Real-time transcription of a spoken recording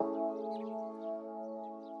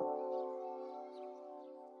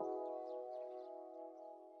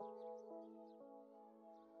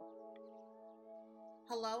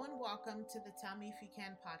Hello and welcome to the Tell Me If You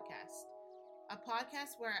Can podcast, a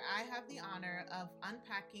podcast where I have the honor of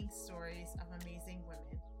unpacking stories of amazing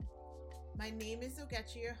women. My name is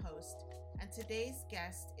Ogechi, your host, and today's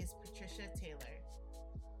guest is Patricia Taylor.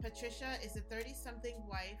 Patricia is a 30-something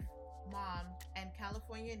wife, mom, and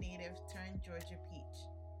California native turned Georgia peach.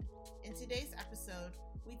 In today's episode,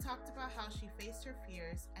 we talked about how she faced her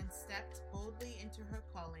fears and stepped boldly into her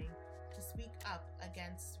calling to speak up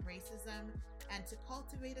against racism and to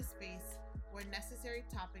cultivate a space where necessary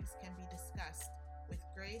topics can be discussed with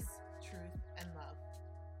grace, truth, and love.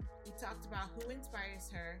 We talked about who inspires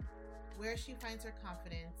her, where she finds her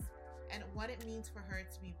confidence, and what it means for her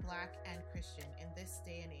to be Black and Christian in this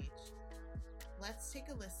day and age. Let's take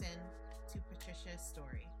a listen to Patricia's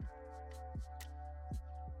story.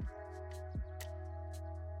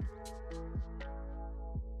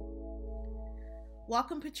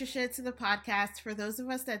 Welcome, Patricia, to the podcast. For those of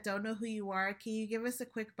us that don't know who you are, can you give us a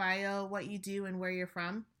quick bio, what you do, and where you're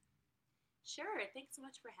from? Sure. Thanks so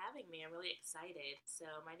much for having me. I'm really excited. So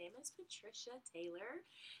my name is Patricia Taylor,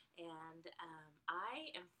 and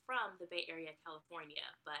I am from the Bay Area, California.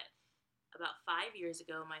 But about 5 years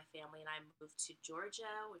ago, my family and I moved to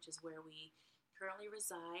Georgia, which is where we currently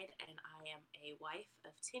reside. And I am a wife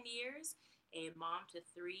of 10 years, a mom to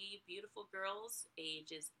 3 beautiful girls,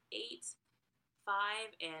 ages 8, 5,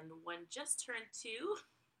 and one just turned 2.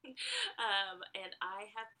 And I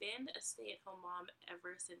have been a stay-at-home mom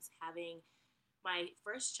ever since having my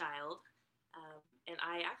first child. And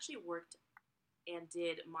I actually worked and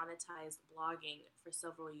did monetized blogging for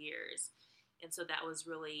several years. And so that was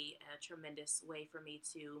really a tremendous way for me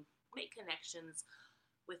to make connections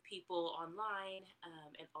with people online,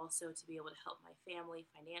 and also to be able to help my family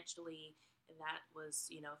financially. And that was,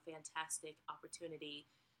 a fantastic opportunity.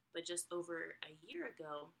 But just over a year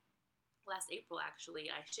ago, last April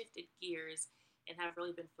actually, I shifted gears and have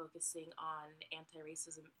really been focusing on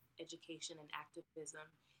anti-racism education and activism.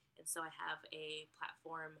 And so I have a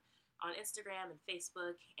platform on Instagram and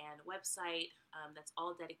Facebook and website that's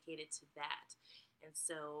all dedicated to that. And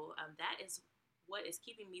so that is what is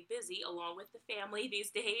keeping me busy along with the family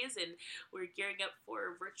these days. And we're gearing up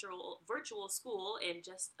for virtual school in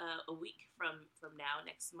just a week from now.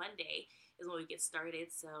 Next Monday is when we get started.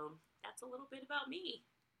 So that's a little bit about me.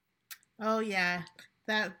 Oh, yeah.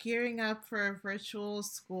 That gearing up for virtual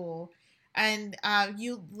school. And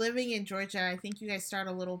you living in Georgia, I think you guys start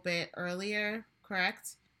a little bit earlier,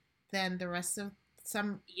 correct? Than the rest of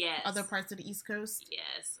some other parts of the East Coast?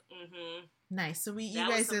 Yes. Mm-hmm. Nice. So you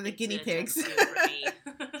guys are the guinea pigs. For me.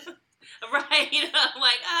 Right. I'm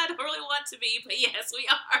like, I don't really want to be, but yes, we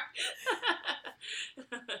are.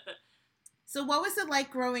 So what was it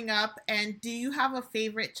like growing up, and do you have a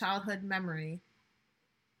favorite childhood memory?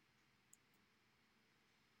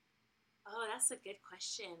 Oh, that's a good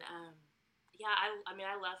question.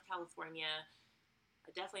 I love California.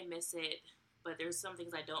 I definitely miss it, but there's some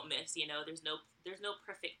things I don't miss. There's no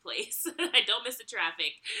perfect place. I don't miss the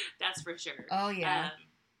traffic, that's for sure. Oh yeah.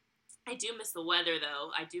 I do miss the weather, though.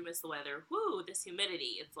 I do miss the weather. Whoo, this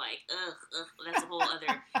humidity. It's like, ugh. That's a whole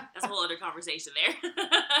other conversation there.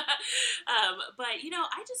 But I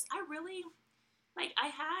really, I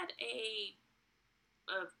had a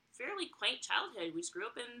fairly quaint childhood. We just grew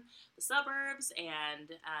up in the suburbs and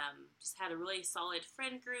just had a really solid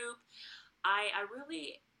friend group.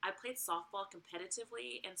 I played softball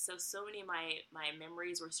competitively, and so many of my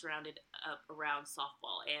memories were surrounded up around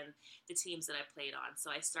softball and the teams that I played on. So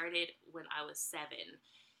I started when I was 7,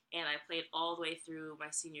 and I played all the way through my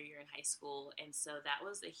senior year in high school, and so that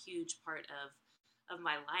was a huge part of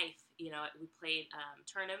my life. We played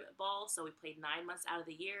tournament ball, so we played 9 months out of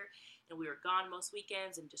the year, and we were gone most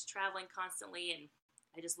weekends and just traveling constantly. And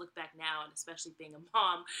I just look back now, and especially being a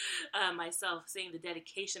mom myself, seeing the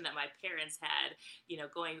dedication that my parents had,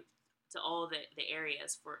 going to all the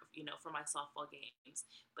areas for my softball games.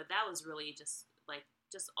 But that was really just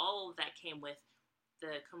all of that came with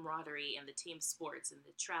the camaraderie and the team sports and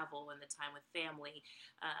the travel and the time with family.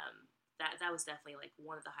 That was definitely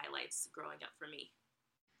one of the highlights growing up for me.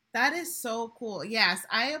 That is so cool. Yes,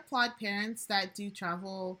 I applaud parents that do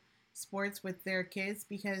travel sports with their kids,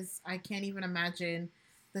 because I can't even imagine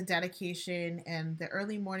the dedication and the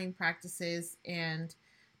early morning practices. And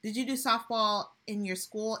did you do softball in your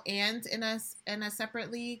school and in a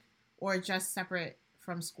separate league, or just separate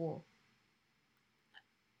from school?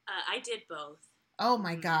 I did both. Oh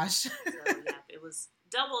my gosh. So yeah, it was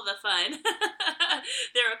double the fun.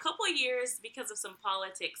 There are a couple of years because of some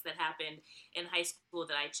politics that happened in high school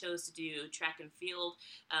that I chose to do track and field,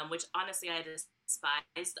 which honestly I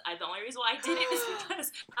despised. The only reason why I did it is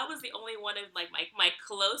because I was the only one of like my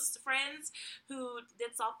close friends who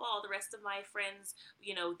did softball. The rest of my friends,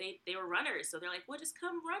 they were runners, so they're like, "Well, just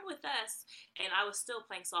come run with us." And I was still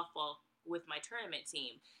playing softball with my tournament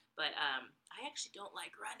team. But I actually don't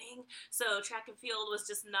like running, so track and field was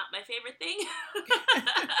just not my favorite thing.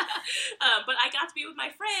 But I got to be with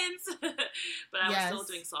my friends. But I was still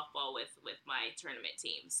doing softball with my tournament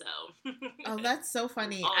team. So oh, that's so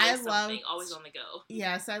funny. Always on the go.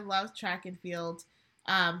 Yes, I love track and field.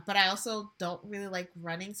 But I also don't really like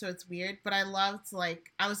running, so it's weird. But I loved,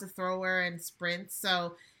 like, I was a thrower and sprints,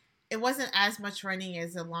 so it wasn't as much running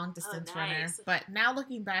as a long distance runner. But now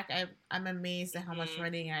looking back, I'm amazed at how much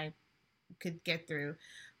running I could get through.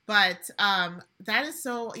 But that is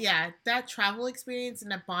so, that travel experience and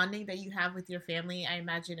the bonding that you have with your family, I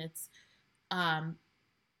imagine it's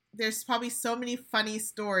there's probably so many funny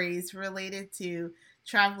stories related to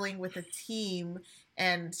traveling with a team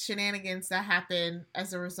and shenanigans that happen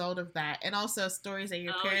as a result of that, and also stories that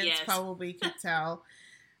your parents probably could tell.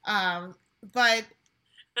 But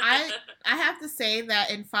I have to say that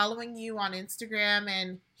in following you on Instagram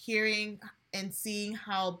and hearing and seeing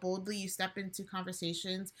how boldly you step into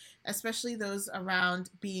conversations, especially those around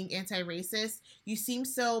being anti-racist, you seem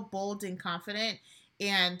so bold and confident.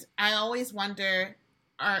 And I always wonder,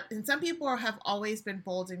 and some people have always been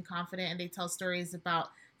bold and confident, and they tell stories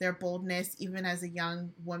about their boldness even as a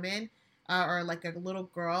young woman or like a little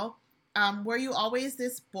girl. Were you always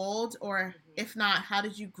this bold, or if not, how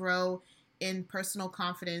did you grow in personal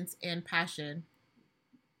confidence and passion?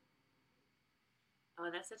 Oh,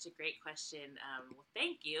 that's such a great question. Well,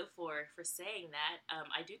 thank you for saying that.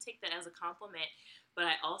 I do take that as a compliment, but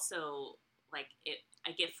I also like it.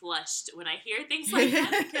 I get flushed when I hear things like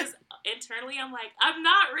that because internally I'm like, I'm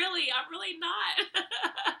really not.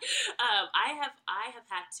 I have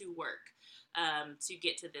had to work to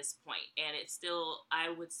get to this point, and it's still, I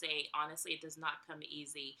would say honestly, it does not come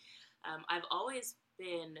easy. I've always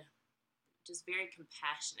been just very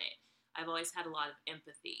compassionate. I've always had a lot of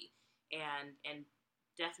empathy and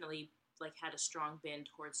definitely like had a strong bend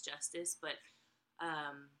towards justice, but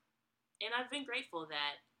and I've been grateful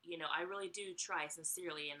that I really do try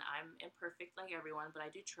sincerely, and I'm imperfect like everyone, but I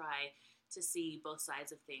do try to see both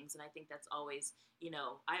sides of things, and I think that's always,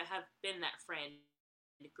 I have been that friend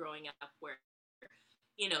growing up where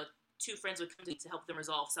two friends would come to help them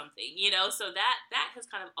resolve something, so that has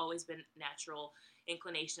kind of always been natural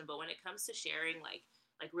inclination. But when it comes to sharing like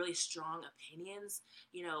really strong opinions,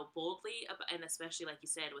 boldly, and especially like you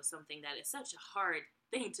said, with something that is such a hard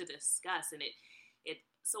thing to discuss, and it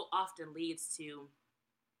so often leads to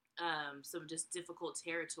some just difficult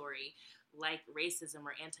territory like racism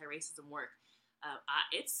or anti-racism work.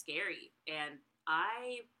 It's scary, and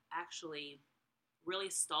I actually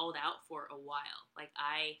really stalled out for a while.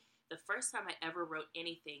 The first time I ever wrote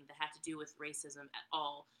anything that had to do with racism at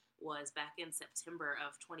all was back in September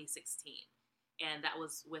of 2016. And that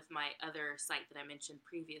was with my other site that I mentioned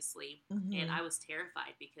previously. And I was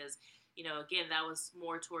terrified because, again, that was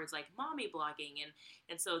more towards like mommy blogging.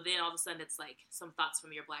 And so then all of a sudden it's like some thoughts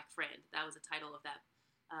from your black friend. That was the title of that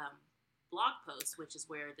blog post, which is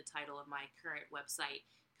where the title of my current website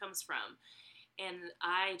comes from. And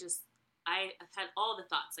I had all the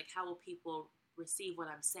thoughts, like, how will people receive what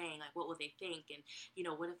I'm saying? Like, what will they think? And,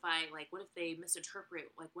 what if they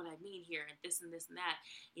misinterpret, like, what I mean here, and this and this and that?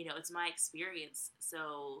 It's my experience.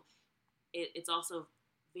 So it's also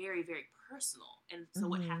very, very personal. And so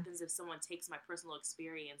what happens if someone takes my personal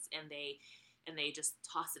experience and they just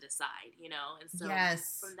toss it aside, And so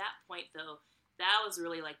from that point, though, that was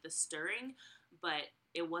really like the stirring, but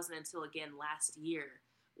it wasn't until, again, last year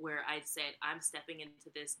where I said, I'm stepping into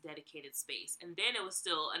this dedicated space. And then it was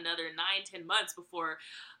still another 9-10 months before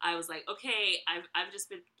I was like, okay, I've just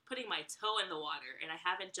been putting my toe in the water, and I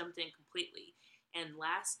haven't jumped in completely. And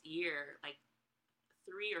last year, like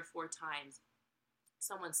 3 or 4 times,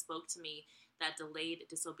 someone spoke to me that delayed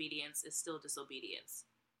disobedience is still disobedience.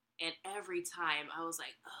 And every time I was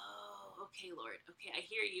like, oh, okay, Lord, okay, I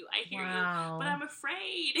hear you, but I'm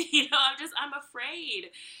afraid, I'm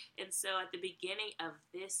afraid. And so at the beginning of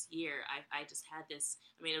this year, I just had this,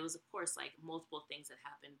 it was of course like multiple things that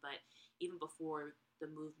happened, but even before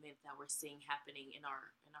the movement that we're seeing happening in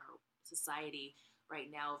our society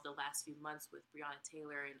right now of the last few months with Breonna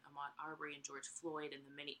Taylor and Ahmaud Arbery and George Floyd and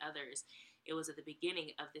the many others, it was at the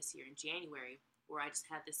beginning of this year in January where I just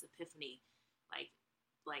had this epiphany,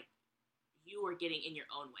 like you are getting in your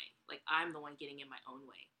own way. Like, I'm the one getting in my own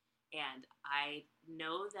way. And I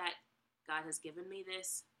know that God has given me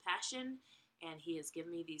this passion, and he has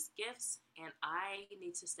given me these gifts, and I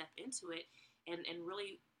need to step into it and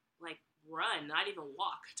really like run, not even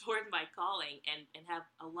walk toward my calling, and have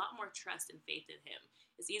a lot more trust and faith in him.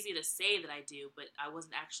 It's easy to say that I do, but I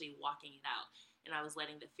wasn't actually walking it out, and I was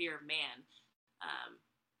letting the fear of man, um,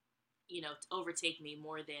 overtake me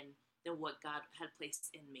more than what God had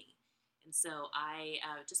placed in me. And so I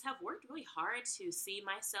just have worked really hard to see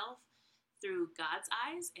myself through God's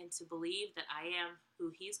eyes, and to believe that I am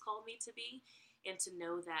who he's called me to be, and to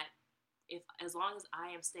know that as long as I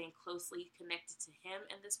am staying closely connected to him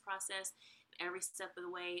in this process, every step of the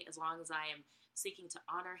way, as long as I am seeking to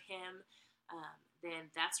honor him, then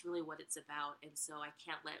that's really what it's about. And so I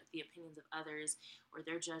can't let the opinions of others, or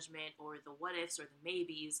their judgment, or the what ifs, or the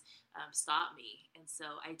maybes stop me. And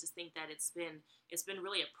so I just think that it's been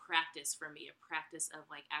really a practice for me, a practice of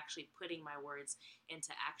like actually putting my words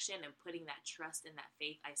into action, and putting that trust and that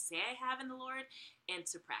faith I say I have in the Lord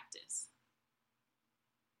into practice.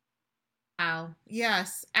 Wow.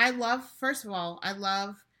 Yes. First of all, I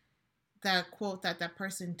love that quote that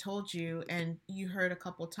person told you and you heard a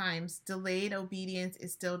couple times. Delayed obedience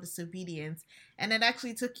is still disobedience. And it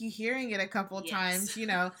actually took you hearing it a couple times.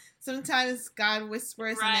 Sometimes God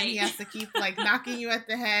whispers, right, and then he has to keep like knocking you at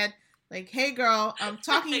the head. Like, hey girl, I'm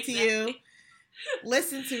talking exactly. to you.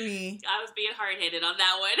 Listen to me. I was being hard-headed on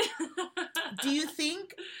that one. Do you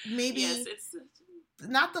think maybe... Yes, it's...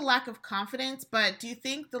 Not the lack of confidence, but do you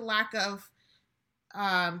think the lack of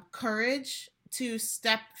courage to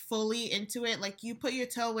step fully into it? Like, you put your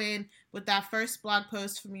toe in with that first blog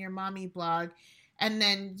post from your mommy blog, and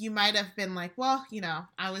then you might have been like, well,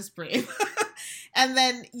 I was brave. And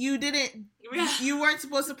then you weren't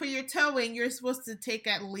supposed to put your toe in. You're supposed to take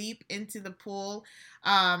that leap into the pool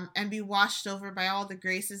and be washed over by all the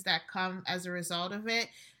graces that come as a result of it.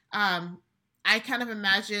 I kind of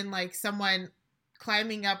imagine like someone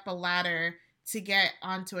climbing up a ladder to get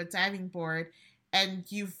onto a diving board, and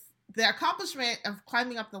the accomplishment of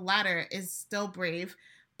climbing up the ladder is still brave,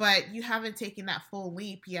 but you haven't taken that full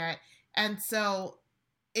leap yet. And so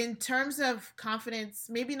in terms of confidence,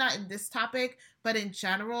 maybe not in this topic, but in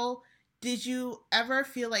general, did you ever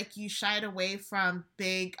feel like you shied away from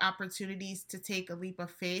big opportunities to take a leap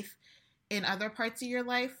of faith in other parts of your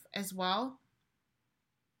life as well?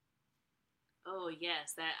 Oh,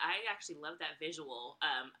 yes. That I actually love that visual.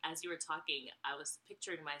 As you were talking, I was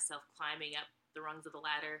picturing myself climbing up the rungs of the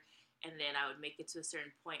ladder, and then I would make it to a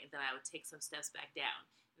certain point, and then I would take some steps back down,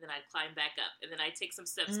 and then I'd climb back up, and then I'd take some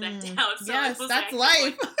steps back down. So yes, that's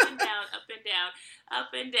life. Up and down, up and down,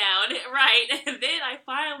 up and down, right? And then I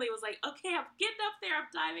finally was like, okay, I'm getting up there, I'm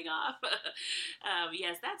diving off.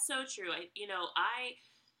 Yes, that's so true.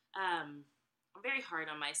 I'm very hard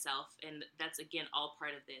on myself, and that's again all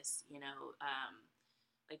part of this,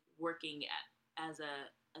 like working as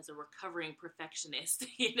a recovering perfectionist.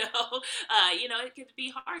 It can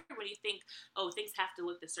be hard when you think, oh, things have to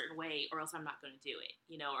look a certain way, or else I'm not going to do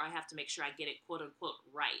it, or I have to make sure I get it quote unquote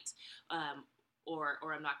right, or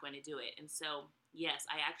I'm not going to do it. And so yes,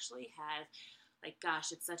 I actually had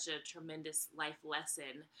it's such a tremendous life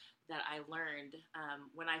lesson that I learned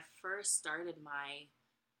when I first started my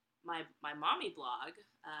mommy blog.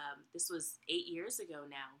 This was 8 years ago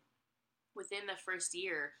now. Within the first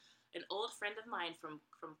year, an old friend of mine from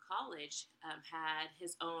college had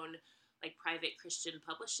his own private Christian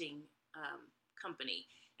publishing company,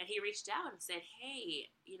 and he reached out and said, hey,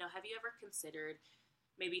 have you ever considered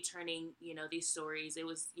maybe turning these stories, it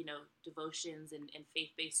was devotions and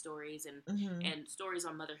faith-based stories and mm-hmm. and stories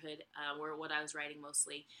on motherhood were what I was writing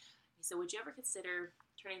mostly. He said, would you ever consider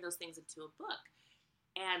turning those things into a book?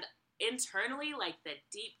 And internally, the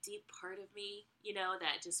deep part of me,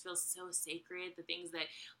 that just feels so sacred, the things that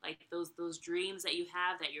those dreams that you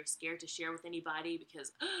have that you're scared to share with anybody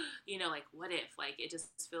because what if, it just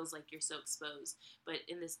feels like you're so exposed. But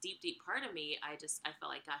in this deep part of me, I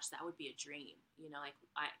felt like, gosh, that would be a dream.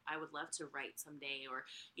 I would love to write someday, or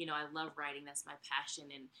I love writing, that's my passion,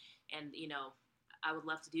 and I would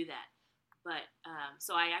love to do that. But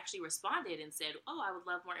so I actually responded and said, oh, I would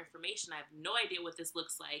love more information. I have no idea what this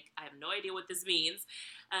looks like. I have no idea what this means.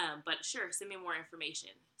 But sure, send me more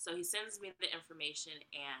information. So he sends me the information,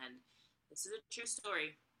 and this is a true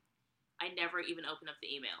story. I never even opened up the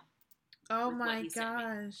email. Oh my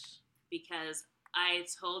gosh. Because I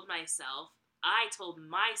told myself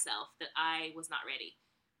that I was not ready.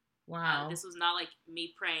 Wow. This was not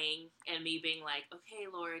me praying and me being like, okay,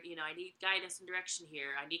 Lord, I need guidance and direction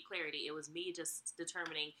here. I need clarity. It was me just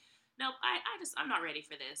determining, nope, I'm not ready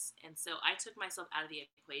for this. And so I took myself out of the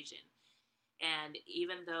equation. And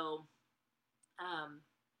even though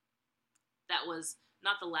that was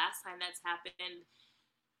not the last time that's happened.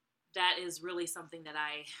 That is really something that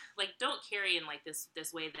I like don't carry in like this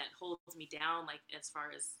way that holds me down, like as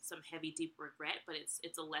far as some heavy deep regret, but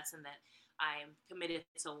it's a lesson that I'm committed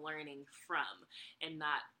to learning from and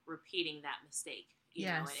not repeating that mistake, you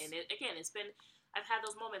know. And again, I've had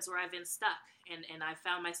those moments where I've been stuck and I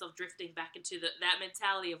found myself drifting back into that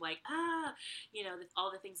mentality of like, you know,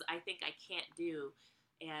 all the things I think I can't do.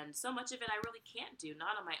 And so much of it I really can't do,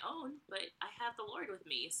 not on my own, but I have the Lord with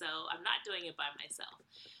me, so I'm not doing it by myself.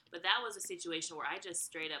 But that was a situation where I just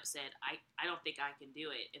straight up said, I don't think I can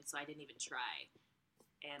do it, and so I didn't even try.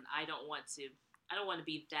 And I don't want to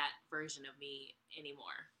be that version of me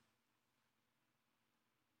anymore.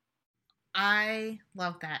 I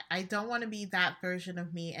love that. I don't want to be that version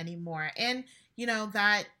of me anymore. And, you know,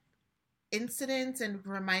 that incident and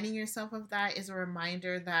reminding yourself of that is a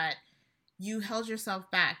reminder that you held yourself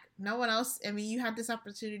back. No one else, I mean, you had this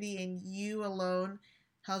opportunity and you alone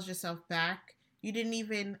held yourself back. You didn't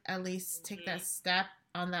even at least take that step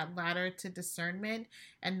on that ladder to discernment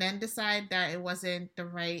and then decide that it wasn't the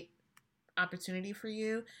right opportunity for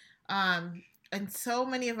you. And so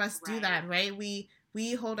many of us do that, right?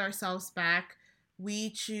 We hold ourselves back. We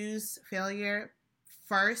choose failure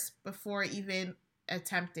first before even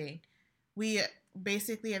attempting. We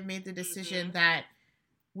basically have made the decision that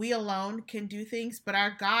we alone can do things, but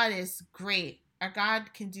our God is great. Our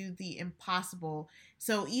God can do the impossible.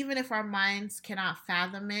 So even if our minds cannot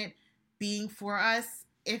fathom it being for us,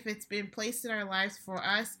 if it's been placed in our lives for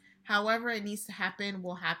us, however it needs to happen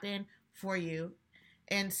will happen for you.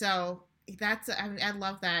 And so I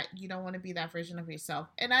love that you don't want to be that version of yourself.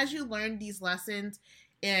 And as you learn these lessons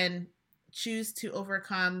and choose to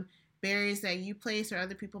overcome barriers that you place or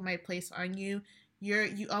other people might place on you,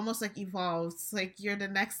 you almost like evolve. It's like you're the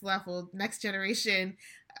next level, next generation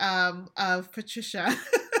of Patricia.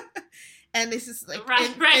 And this is like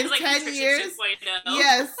in like 10 years.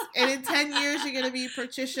 Yes. And in 10 years, you're going to be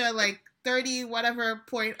Patricia like 30 whatever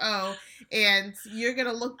 0.0, and you're going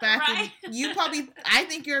to look back and you probably, I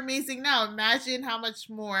think you're amazing now. Imagine how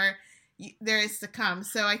much more there is to come.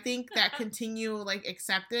 So I think that continual like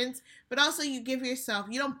acceptance, but also you give yourself,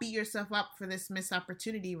 you don't beat yourself up for this missed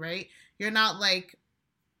opportunity, right? You're not like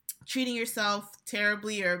treating yourself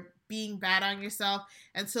terribly or being bad on yourself.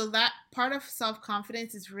 And so that part of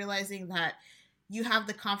self-confidence is realizing that you have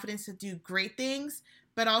the confidence to do great things,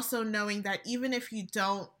 but also knowing that even if you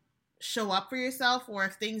don't show up for yourself or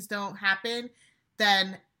if things don't happen,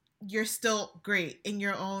 then you're still great in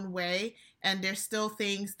your own way. And there's still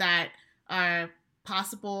things that are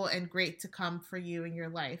possible and great to come for you in your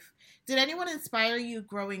life. Did anyone inspire you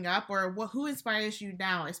growing up, or who inspires you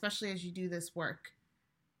now, especially as you do this work?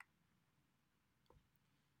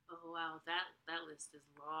 Oh, wow, that list is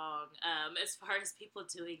long as far as people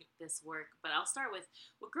doing this work. But I'll start with,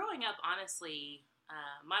 well, growing up, honestly,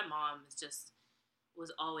 my mom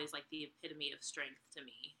was always like the epitome of strength to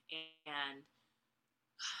me. And,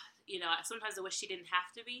 you know, sometimes I wish she didn't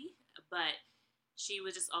have to be, but she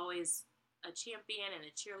was just always a champion and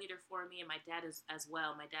a cheerleader for me, and my dad is as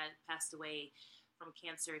well. My dad passed away from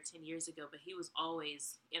cancer 10 years ago, but he was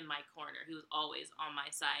always in my corner. He was always on my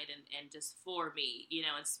side and just for me, you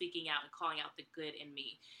know, and speaking out and calling out the good in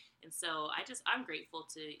me. And so I'm grateful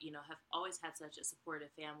to, you know, have always had such a supportive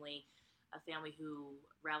family, a family who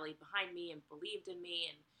rallied behind me and believed in me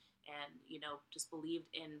and you know, just believed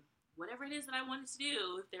in whatever it is that I wanted to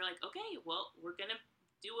do. They're like, okay, well, we're going to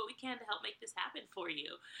do what we can to help make this happen for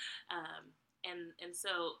you. And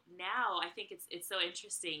so now I think it's so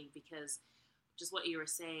interesting because just what you were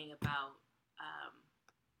saying about,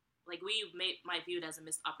 like we might view it as a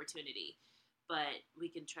missed opportunity, but we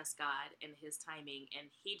can trust God and his timing, and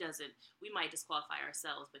we might disqualify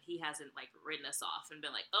ourselves, but he hasn't like written us off and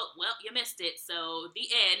been like, oh, well, you missed it, so the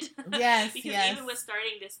end. Yes. Because even with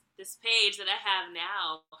starting this page that I have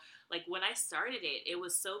now, like when I started it, it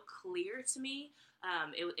was so clear to me.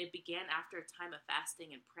 It began after a time of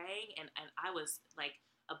fasting and praying, and I was like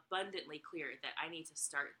abundantly clear that I need to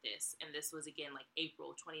start this. And this was again like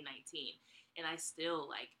April 2019, and I still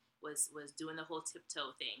like was doing the whole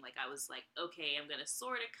tiptoe thing. Like I was like, okay, I'm gonna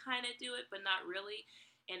sort of kind of do it, but not really.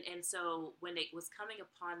 And so when it was coming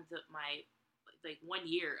upon my like 1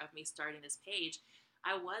 year of me starting this page,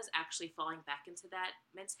 I was actually falling back into that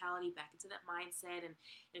mentality, back into that mindset, and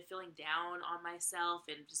feeling down on myself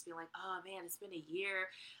and just being like, oh man, it's been a year.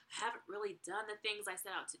 I haven't really done the things I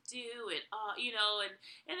set out to do. And, you know, and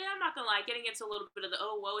then I'm not going to lie, getting into a little bit of the,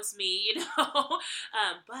 oh, woe is me, you know,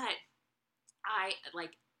 but I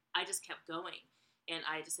just kept going. And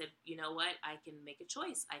I just said, you know what, I can make a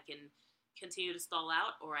choice. I can continue to stall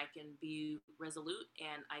out, or I can be resolute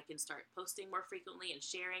and I can start posting more frequently and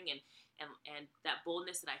sharing, and that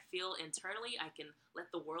boldness that I feel internally, I can let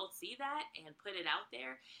the world see that and put it out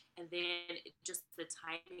there. And then just the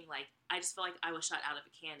timing, like I just felt like I was shot out of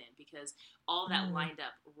a cannon, because all that lined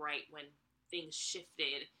up right when things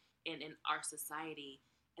shifted in our society.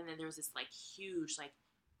 And then there was this like huge like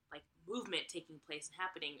movement taking place and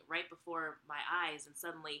happening right before my eyes, and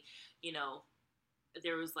suddenly, you know,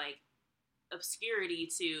 there was like obscurity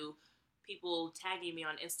to people tagging me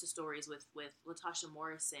on Insta stories with Latasha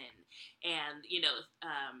Morrison, and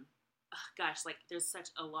gosh, like there's such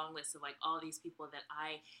a long list of like all these people that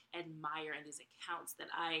I admire and these accounts that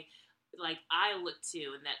I look to,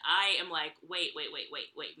 and that I am like, wait,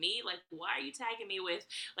 me? Like, why are you tagging me with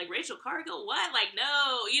like Rachel Cargill? What? Like,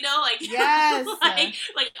 no, like, yes,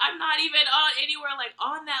 like I'm not even on anywhere like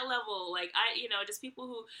on that level. Like just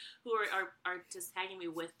people who are just tagging me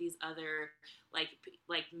with these other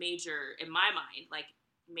like major, in my mind, like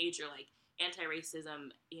major like anti-racism,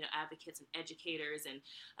 advocates and educators, and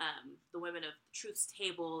the women of Truth's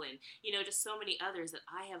Table, and just so many others that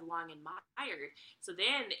I have long admired. So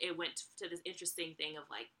then it went to this interesting thing of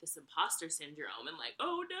like this imposter syndrome, and like,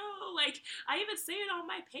 oh no, like I even say it on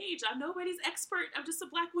my page, I'm nobody's expert, I'm just a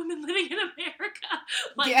Black woman living in America.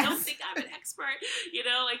 Like, yes. Don't think I'm an expert,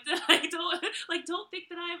 don't think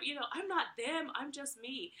that I'm not them, I'm just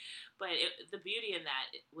me. But the beauty in that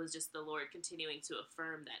was just the Lord continuing to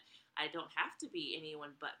affirm that I don't have to be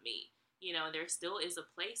anyone but me. There still is a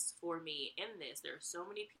place for me in this. There are so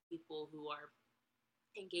many people who are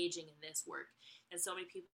engaging in this work, and so many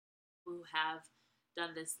people who have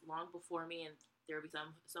done this long before me, and there will be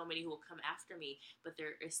so many who will come after me, but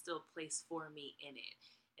there is still a place for me in it.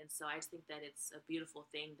 And so I just think that it's a beautiful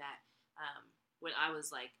thing that when I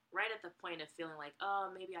was like right at the point of feeling like,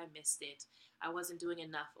 oh, maybe I missed it, I wasn't doing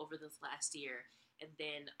enough over this last year, and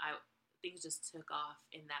then things just took off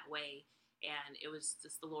in that way. And it was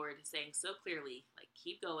just the Lord saying so clearly, like,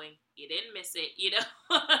 keep going. You didn't miss it,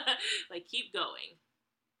 like, keep going.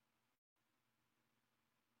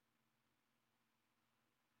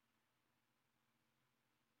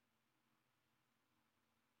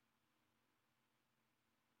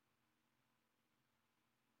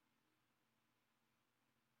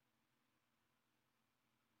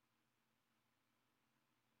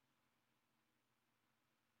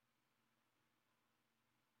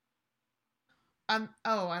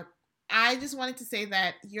 I just wanted to say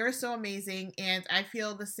that you're so amazing, and I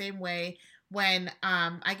feel the same way when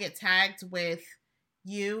I get tagged with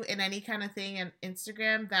you in any kind of thing on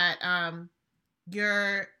Instagram, that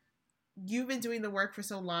you've been doing the work for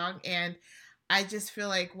so long, and I just feel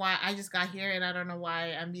like, why I just got here, and I don't know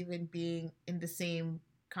why I'm even being in the same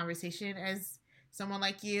conversation as someone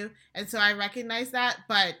like you. And so I recognize that,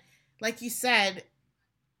 but like you said,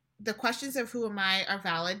 the questions of who am I are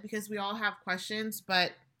valid, because we all have questions,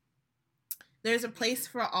 but there's a place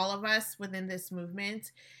for all of us within this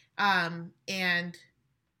movement. And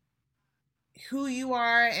who you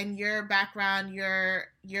are and your background, your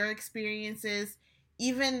experiences,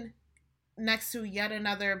 even next to yet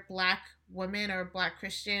another Black woman or Black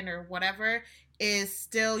Christian or whatever, is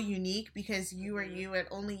still unique, because you are you, and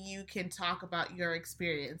only you can talk about your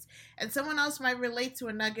experience. And someone else might relate to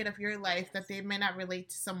a nugget of your life that they may not relate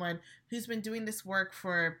to someone who's been doing this work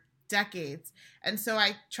for decades. And so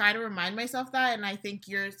I try to remind myself that, and I think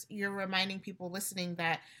you're reminding people listening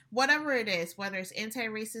that whatever it is, whether it's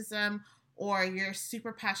anti-racism or you're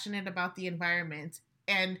super passionate about the environment,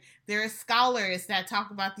 and there are scholars that talk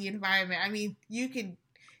about the environment. I mean, you can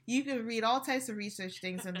read all types of research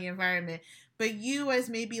things on the environment, but you, as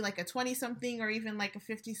maybe like a 20-something or even like a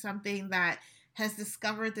 50-something that has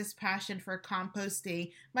discovered this passion for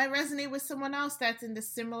composting, might resonate with someone else that's in the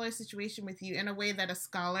similar situation with you in a way that a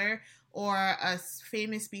scholar or a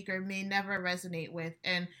famous speaker may never resonate with.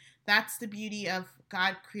 And that's the beauty of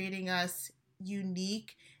God creating us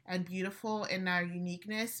unique and beautiful in our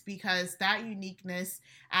uniqueness, because that uniqueness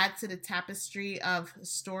adds to the tapestry of a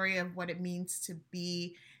story of what it means to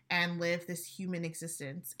be and live this human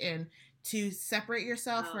existence. And to separate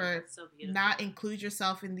yourself or so not include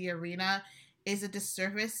yourself in the arena is a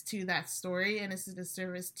disservice to that story, and it's a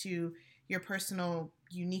disservice to your personal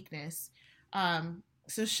uniqueness.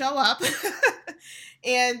 So show up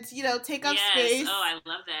and, take up space. Oh, I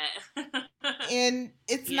love that. And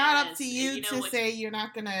it's not up to you to say you're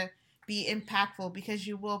not going to be impactful, because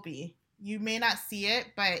you will be. You may not see it,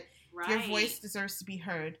 but your voice deserves to be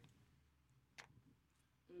heard.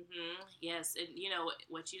 Yes, and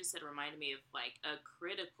what you just said reminded me of like a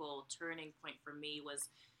critical turning point for me was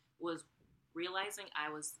realizing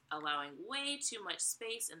I was allowing way too much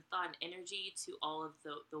space and thought and energy to all of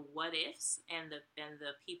the what ifs and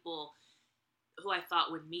the people who I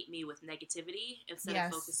thought would meet me with negativity instead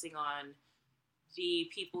of focusing on the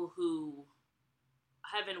people who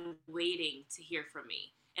have been waiting to hear from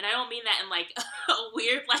me. And I don't mean that in like a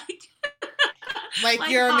weird like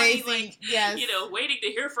you're amazing, like, yes, waiting to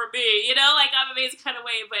hear from me, like I'm amazing kind of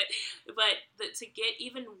way. But to get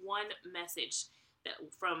even one message that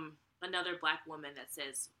from another Black woman that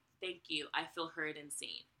says, "Thank you, I feel heard and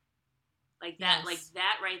seen." Like that, like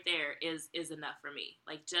that right there is enough for me.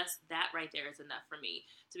 Like just that right there is enough for me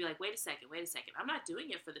to be like, wait a second. I'm not doing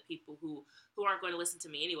it for the people who aren't going to listen to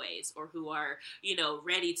me anyways, or who are,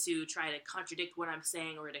 ready to try to contradict what I'm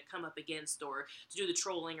saying or to come up against or to do the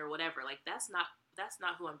trolling or whatever. Like that's not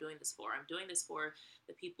who I'm doing this for. I'm doing this for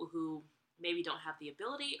the people who maybe don't have the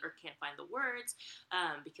ability or can't find the words,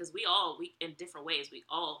 because we in different ways, we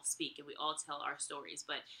all speak and we all tell our stories,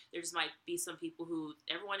 but there just might be some people who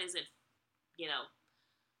everyone isn't,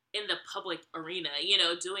 in the public arena,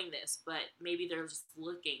 doing this, but maybe they're just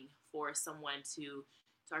looking for someone to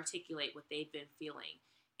articulate what they've been feeling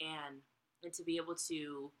and to be able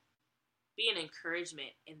to be an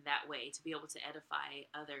encouragement in that way, to be able to edify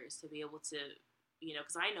others, to be able to,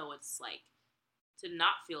 because I know it's like to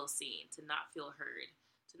not feel seen, to not feel heard,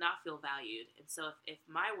 to not feel valued. And so if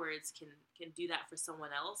my words can do that for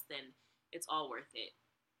someone else, then it's all worth it.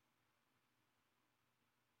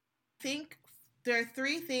 I think there are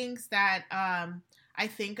three things that I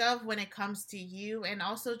think of when it comes to you and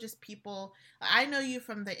also just people. I know you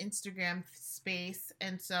from the Instagram space,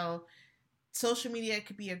 and so social media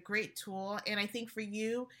could be a great tool. And I think for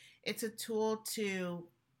you, it's a tool to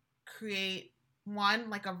create one,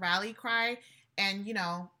 like a rally cry, and,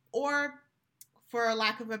 or for a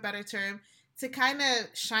lack of a better term, to kind of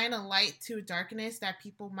shine a light to darkness that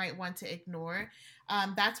people might want to ignore.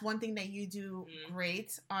 That's one thing that you do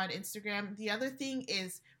great on Instagram. The other thing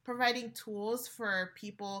is providing tools for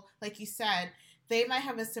people, like you said, they might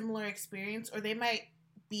have a similar experience, or they might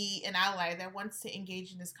be an ally that wants to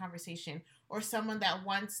engage in this conversation, or someone that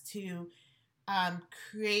wants to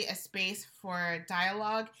create a space for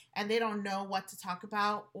dialogue and they don't know what to talk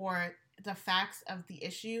about or the facts of the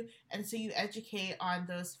issue, and so you educate on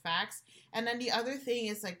those facts. And then the other thing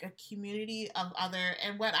is like a community of other,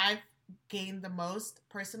 and what I've gained the most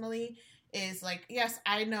personally is like, yes,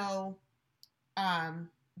 I know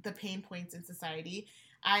the pain points in society.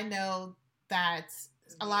 I know that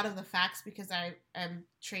a lot of the facts because I am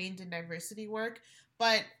trained in diversity work,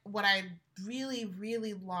 but what I really,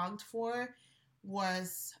 really longed for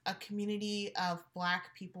was a community of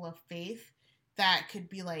Black people of faith that could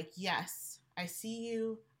be like, yes, I see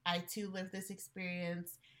you, I too live this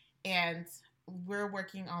experience, and we're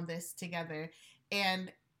working on this together.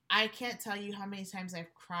 And I can't tell you how many times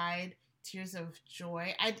I've cried tears of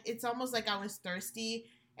joy. It's almost like I was thirsty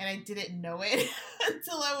and I didn't know it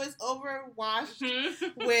until I was overwashed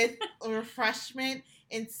with refreshment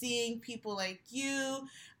and seeing people like you.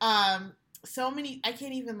 So many, I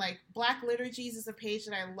can't even, like, Black Liturgies is a page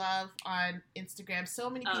that I love on Instagram. So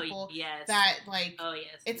many people that, like,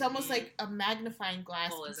 it's almost like a magnifying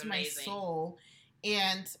glass into my soul.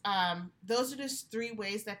 And those are just three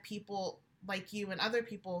ways that people like you and other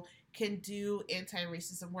people can do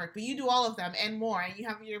anti-racism work. But you do all of them and more. And you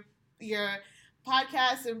have your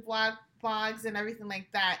podcasts and blogs and everything like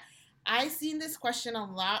that. I've seen this question a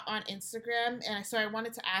lot on Instagram, and so I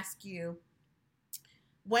wanted to ask you,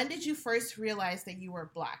 when did you first realize that you were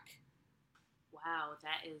Black? Wow,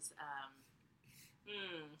 that is,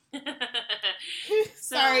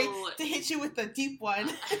 Sorry to hit you with the deep one.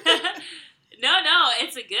 No,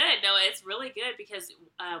 it's it's really good because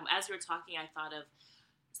as we were talking, I thought of,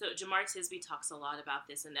 so Jemar Tisby talks a lot about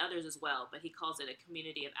this and others as well, but he calls it a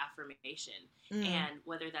community of affirmation. And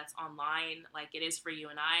whether that's online, like it is for you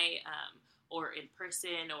and I, or in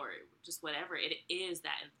person or just whatever, it is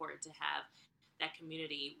that important to have that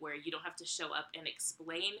community where you don't have to show up and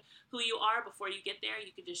explain who you are before you get there.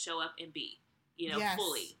 You can just show up and be,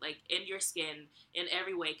 fully, like in your skin in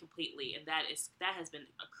every way completely. And that has been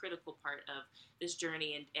a critical part of this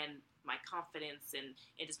journey and my confidence and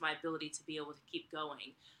just my ability to be able to keep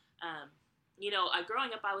going.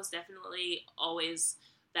 Growing up, I was definitely always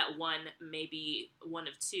that one, maybe one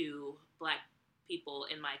of two Black people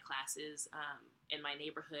in my classes, in my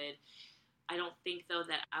neighborhood. I don't think, though,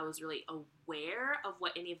 that I was really aware of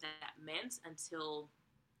what any of that meant until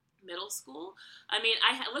middle school. I mean,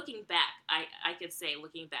 looking back, I could say,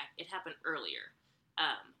 it happened earlier.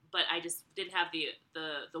 But I just didn't have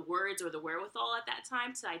the words or the wherewithal at that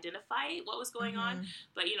time to identify what was going on.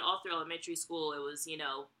 But, all through elementary school, it was,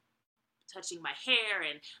 touching my hair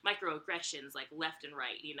and microaggressions like left and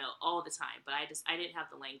right, all the time. But I didn't have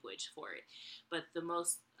the language for it. But the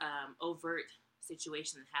most overt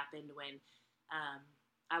situation that happened when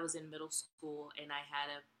I was in middle school, and I had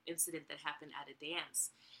an incident that happened at a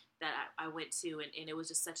dance that I went to, and it was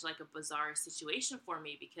just such like a bizarre situation for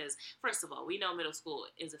me because, first of all, we know middle school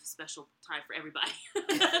is a special time for everybody.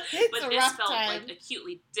 But this felt like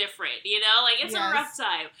acutely different, like it's a rough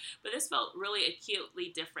time. But this felt really acutely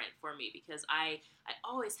different for me because I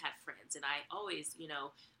always had friends, and I always,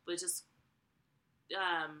 was just,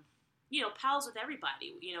 pals with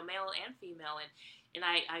everybody, male and female. And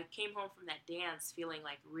I came home from that dance feeling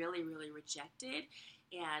like really, really rejected.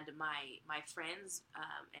 And my friends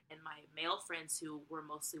and my male friends who were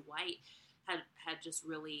mostly white had just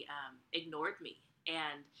really ignored me.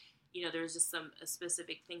 And, there was just some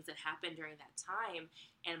specific things that happened during that time.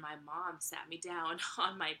 And my mom sat me down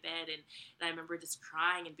on my bed, and I remember just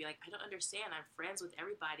crying and being like, I don't understand. I'm friends with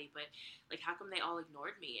everybody, but like, how come they all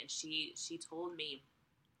ignored me? And she told me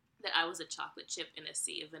that I was a chocolate chip in a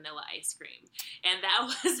sea of vanilla ice cream. And that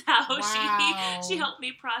was how she helped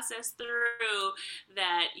me process through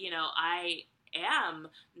that, I am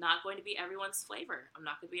not going to be everyone's flavor. I'm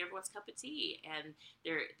not going to be everyone's cup of tea. And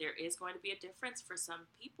there is going to be a difference for some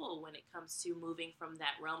people when it comes to moving from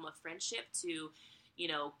that realm of friendship to,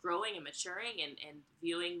 growing and maturing and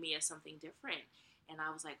viewing me as something different. And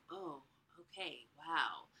I was like, oh, okay,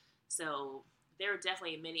 wow. So there were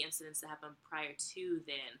definitely many incidents that happened prior to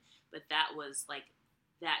then, but that was like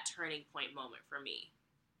that turning point moment for me.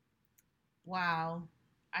 Wow.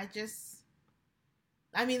 That's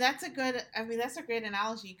a great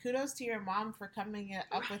analogy. Kudos to your mom for coming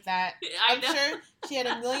up with that. I'm sure she had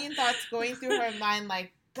a million thoughts going through her mind,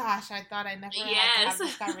 like, gosh, I thought I never had to have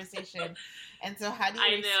this conversation. And so how do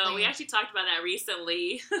you explain? We actually talked about that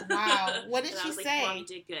recently. Wow. What did she say? Mom, you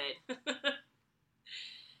did good.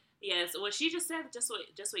 Yes, well, she just said just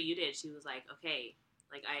what you did. She was like, okay,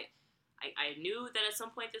 like I knew that at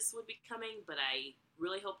some point this would be coming, but I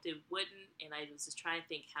really hoped it wouldn't, and I was just trying to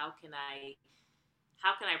think, how can I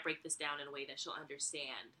break this down in a way that she'll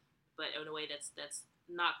understand, but in a way that's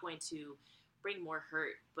not going to bring more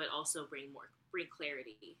hurt, but also bring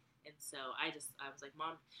clarity. And so I was like,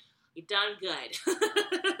 Mom, you done good.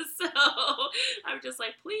 So I'm just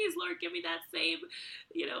like, please, Lord, give me that same,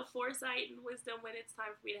 foresight and wisdom when it's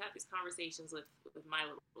time for me to have these conversations with my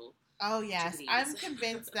little. Oh yes, chickadees. I'm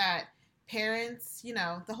convinced that parents,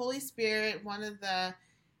 the Holy Spirit, one of the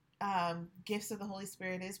gifts of the Holy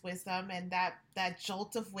Spirit is wisdom, and that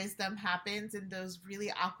jolt of wisdom happens in those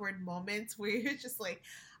really awkward moments where you're just like,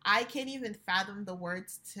 I can't even fathom the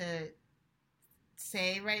words to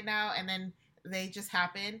say right now, and then they just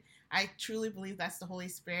happen. I truly believe that's the Holy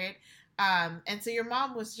Spirit. And so your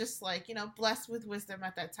mom was just like, blessed with wisdom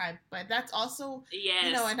at that time. But that's also,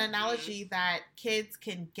 an analogy that kids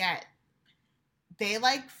can get. They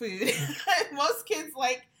like food. Most kids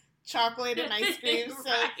like chocolate and ice cream. So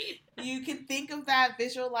right. You can think of that,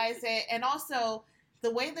 visualize it. And also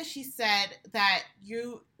the way that she said that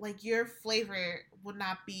your flavor would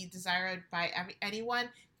not be desired by anyone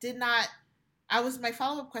my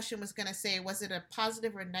follow-up question was going to say, was it a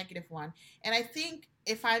positive or negative one? And I think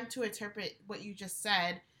if I'm to interpret what you just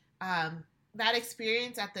said, that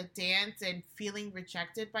experience at the dance and feeling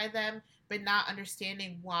rejected by them, but not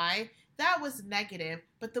understanding why, that was negative.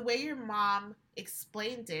 But the way your mom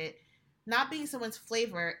explained it, not being someone's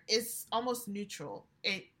flavor, is almost neutral.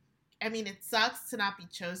 It sucks to not be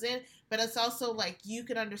chosen, but it's also like you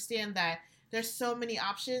can understand that there's so many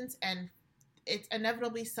options and it's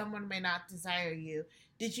inevitably someone may not desire you.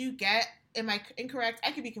 Am I incorrect?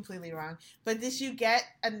 I could be completely wrong, but did you get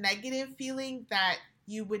a negative feeling that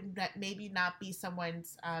you would maybe not be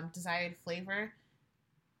someone's desired flavor?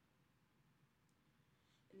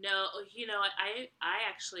 No, I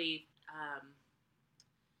actually,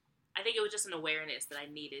 I think it was just an awareness that I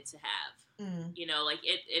needed to have. Like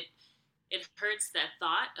it hurts that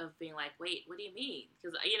thought of being like, wait, what do you mean?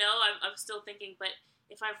 Because, I'm still thinking, but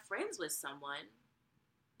if I'm friends with someone,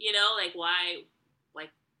 why,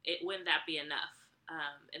 wouldn't that be enough?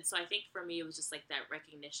 And so I think for me, it was just like that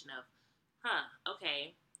recognition of,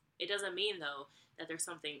 okay, it doesn't mean though that there's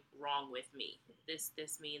something wrong with me.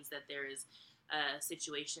 This means that there is a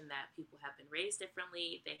situation that people have been raised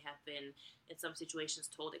differently. They have been, in some situations,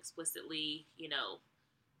 told explicitly,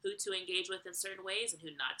 who to engage with in certain ways and who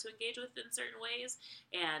not to engage with in certain ways.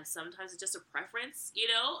 And sometimes it's just a preference,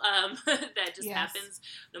 that just happens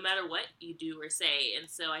no matter what you do or say. And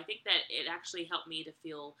so I think that it actually helped me to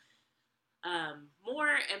feel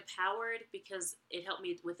more empowered because it helped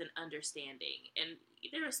me with an understanding. And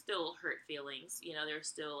there are still hurt feelings, there are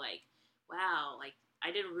still like,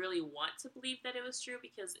 I didn't really want to believe that it was true,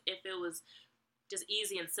 because if it was just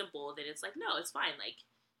easy and simple, then it's like, no, it's fine. Like,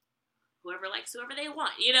 whoever likes whoever they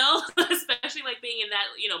want, you know? Especially, like, being in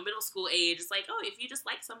that, you know, middle school age. It's like, oh, if you just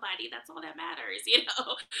like somebody, that's all that matters, you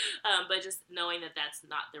know? But just knowing that that's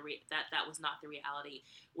not that was not the reality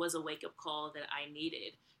was a wake-up call that I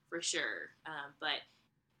needed, for sure. But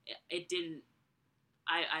it didn't,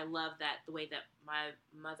 I love that the way that my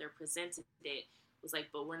mother presented it was like,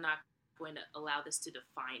 but we're not going to allow this to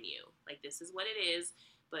define you. Like, this is what it is,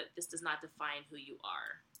 but this does not define who you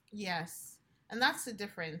are. Yes. And that's the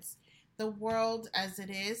difference. The world as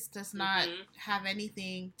it is does not have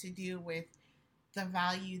anything to do with the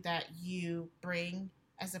value that you bring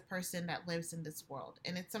as a person that lives in this world.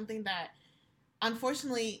 And it's something that,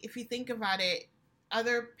 unfortunately, if you think about it,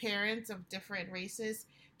 other parents of different races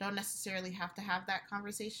don't necessarily have to have that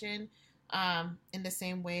conversation in the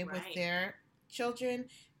same way with their children.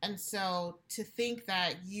 And so to think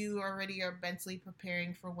that you already are mentally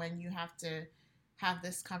preparing for when you have to have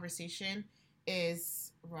this conversation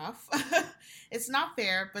is rough. It's not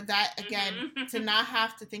fair, but that, again, to not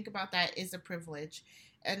have to think about that is a privilege.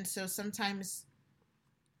 And so sometimes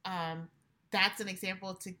that's an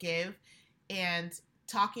example to give. And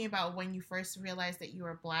talking about when you first realized that you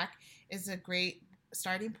were Black is a great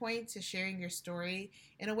starting point to sharing your story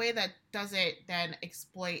in a way that doesn't then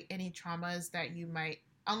exploit any traumas that you might,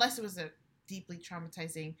 unless it was a deeply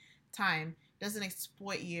traumatizing time, doesn't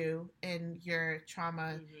exploit you in your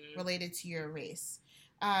trauma related to your race.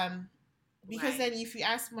 Because then if you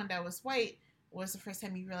ask someone that was white, what was the first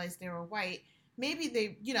time you realized they were white? Maybe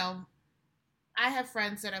they, you know, I have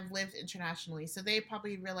friends that have lived internationally, so they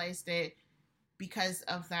probably realized it because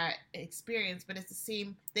of that experience, but it's the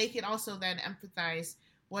same. They can also then empathize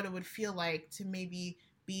what it would feel like to maybe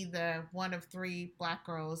be the one of 3 Black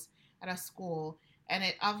girls at a school. And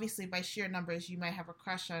it obviously, by sheer numbers, you might have a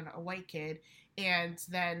crush on a white kid, and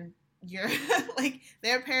then you're like,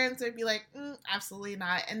 their parents would be like, absolutely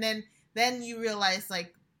not. And then you realize,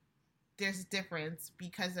 like, there's a difference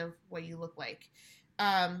because of what you look like.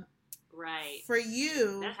 Right. For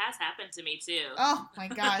you, that has happened to me too. Oh my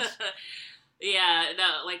gosh. Yeah,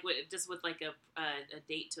 no, like just with like a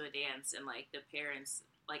date to a dance, and like the parents,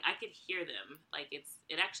 like I could hear them. Like it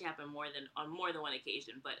actually happened on more than one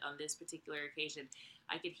occasion, but on this particular occasion,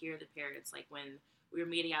 I could hear the parents, like when we were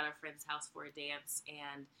meeting at a friend's house for a dance,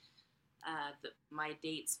 and my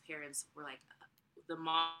date's parents were like, the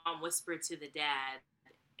mom whispered to the dad,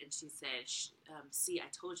 and she said, "See, I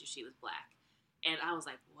told you she was Black." And I was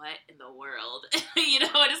like, what in the world? You know,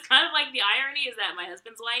 and it's kind of like the irony is that my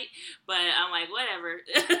husband's white, but I'm like, whatever.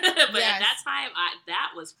 But yes. At that time, that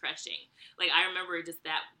was crushing. Like, I remember just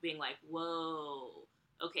that being like, whoa.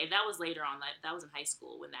 Okay, that was later on. That was in high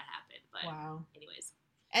school when that happened. But wow. Anyways.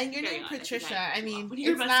 And your name, Patricia, I mean,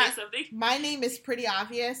 it's not, my name is pretty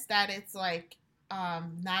obvious that it's like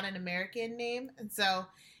not an American name. And so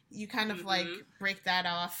you kind of like break that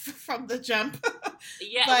off from the jump.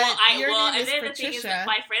 Yeah, but and then the thing is that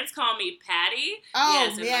my friends call me Patty. Oh,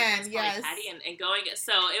 yes, man, yes. Patty and going,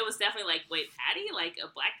 so it was definitely like, wait, Patty? Like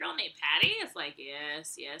a Black girl named Patty? It's like,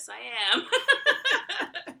 yes, I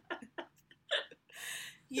am.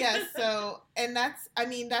 Yeah, so, and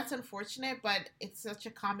that's unfortunate, but it's such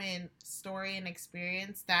a common story and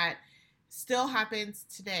experience that still happens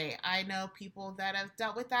today. I know people that have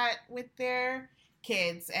dealt with that with their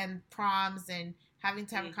kids and proms and having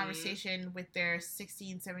to have a conversation with their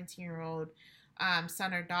 16, 17-year-old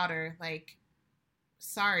son or daughter, like,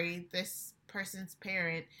 sorry, this person's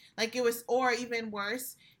parent, like it was, or even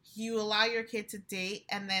worse, you allow your kid to date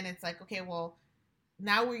and then it's like, okay, well,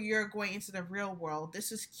 now you're going into the real world.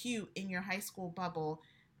 This is cute in your high school bubble,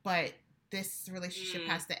 but this relationship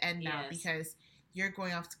has to end now because you're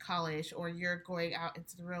going off to college or you're going out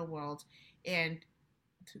into the real world. And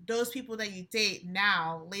those people that you date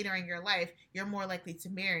now, later in your life, you're more likely to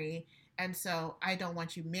marry. And so I don't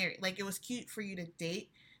want you married. Like, it was cute for you to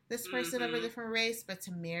date this person of a different race, but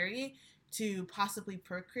to marry, to possibly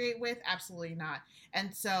procreate with, absolutely not.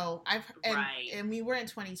 And so and we were in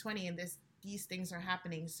 2020 and these things are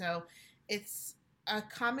happening. So it's a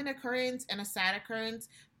common occurrence and a sad occurrence,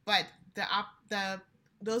 but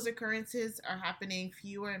those occurrences are happening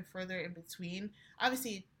fewer and further in between.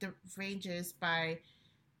 Obviously, the ranges by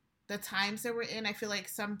the times that we're in. I feel like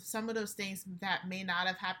some of those things that may not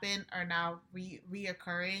have happened are now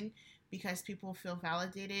reoccurring because people feel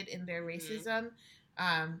validated in their racism,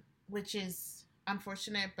 which is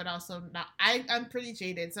unfortunate, but also not. I'm pretty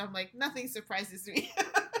jaded, so I'm like, nothing surprises me.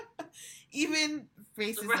 Even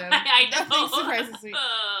racism, nothing surprises me.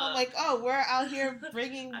 I'm like, oh, we're out here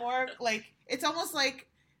bringing more, like, it's almost like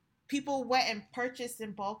people went and purchased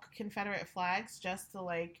in bulk Confederate flags just to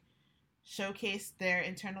like showcase their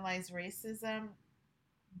internalized racism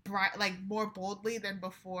like more boldly than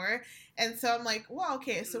before. And so I'm like, well,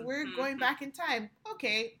 okay, so we're going back in time.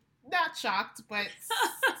 Okay, not shocked, but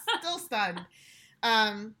still stunned.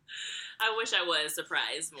 I wish I was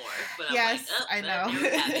surprised more, but I'm yes, like, oh,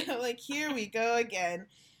 I know. Like, here we go again.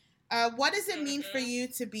 What does it mean for you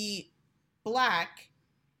to be Black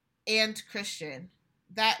and Christian?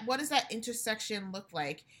 What does that intersection look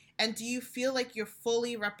like? And do you feel like you're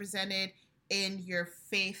fully represented in your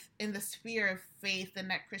faith, in the sphere of faith in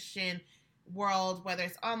that Christian world, whether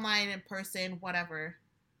it's online, in person, whatever?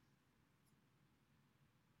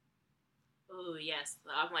 Oh, yes.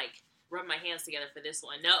 I'm like, rub my hands together for this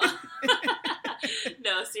one. No.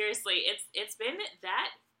 No, seriously. It's been that,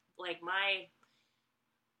 like, my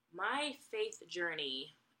faith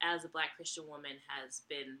journey as a Black Christian woman has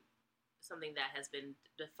been something that has been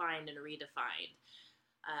defined and redefined.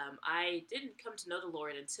 I didn't come to know the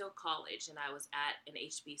Lord until college, and I was at an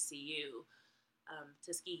HBCU,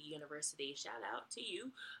 Tuskegee University. Shout out to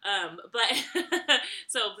you. But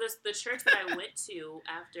so the church that I went to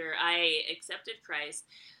after I accepted Christ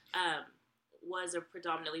was a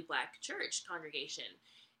predominantly Black church congregation,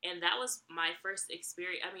 and that was my first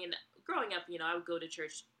experience. I mean, growing up, I would go to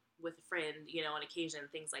church with a friend, on occasion,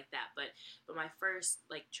 things like that. But my first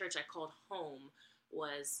church I called home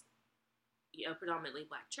was a predominantly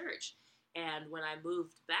Black church. And when I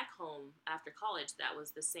moved back home after college, that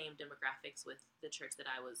was the same demographics with the church that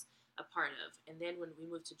I was a part of. And then when we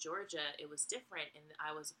moved to Georgia, it was different, and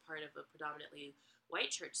I was a part of a predominantly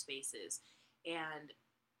white church spaces. And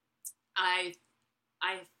I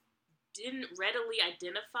didn't readily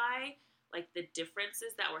identify the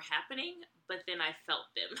differences that were happening, but then I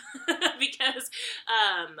felt them because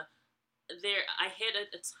I hit a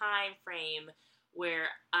time frame where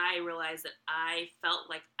I realized that I felt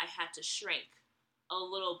like I had to shrink a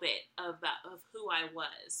little bit of who I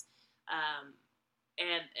was,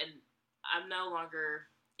 and I'm no longer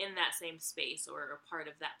in that same space or a part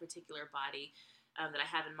of that particular body that I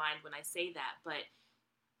have in mind when I say that. But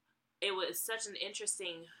it was such an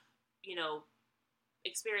interesting,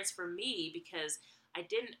 experience for me, because I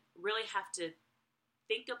didn't really have to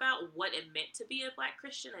think about what it meant to be a Black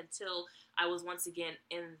Christian until I was once again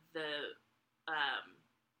in the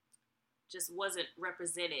just wasn't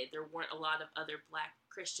represented. There weren't a lot of other Black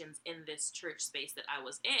Christians in this church space that I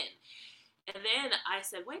was in. And then I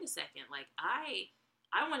said, wait a second, I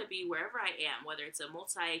want to be wherever I am, whether it's a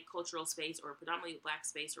multicultural space or a predominantly Black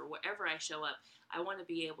space or wherever I show up. I want to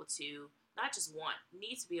be able to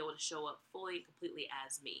need to be able to show up fully and completely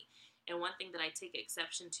as me. And one thing that I take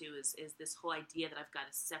exception to is this whole idea that I've got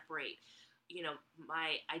to separate,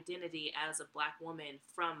 my identity as a Black woman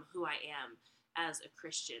from who I am as a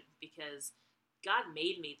Christian, because God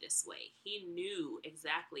made me this way. He knew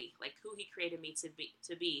exactly who He created me to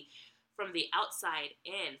be from the outside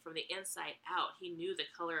in, from the inside out. He knew the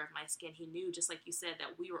color of my skin. He knew, just like you said,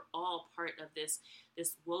 that we were all part of this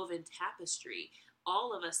woven tapestry.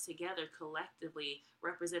 All of us together collectively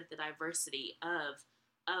represent the diversity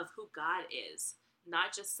of who God is,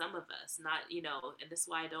 not just some of us, not, and this is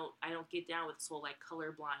why I don't get down with this whole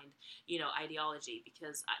colorblind, ideology,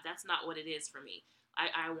 because that's not what it is for me.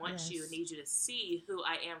 I want you, need you to see who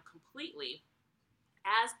I am completely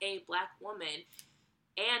as a Black woman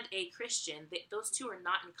and a Christian. Those two are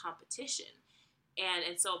not in competition.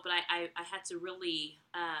 And so, but I had to really,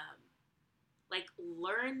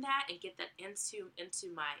 learn that and get that into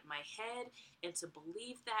my head, and to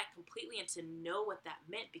believe that completely, and to know what that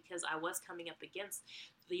meant, because I was coming up against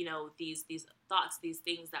these thoughts, these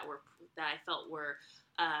things that I felt were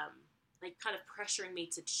kind of pressuring me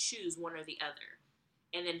to choose one or the other.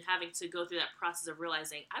 And then having to go through that process of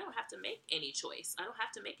realizing I don't have to make any choice. I don't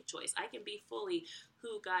have to make a choice. I can be fully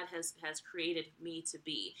who God has created me to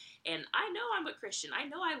be. And I know I'm a Christian. I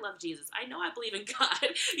know I love Jesus. I know I believe in God.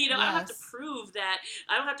 I don't have to prove that.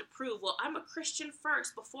 I don't have to prove, well, I'm a Christian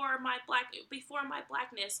first before my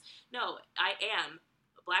Blackness. No, I am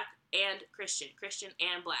Black and Christian. Christian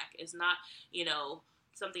and Black is not,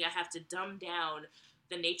 something I have to dumb down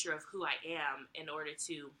the nature of who I am in order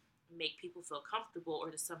to make people feel comfortable,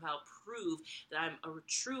 or to somehow prove that I'm a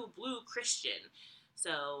true blue Christian.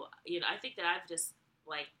 So, I think that I've just,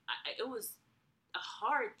 it was a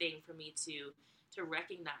hard thing for me to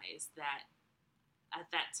recognize that at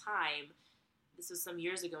that time. This was some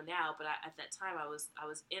years ago now, but at that time I was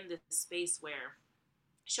in this space where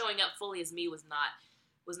showing up fully as me was not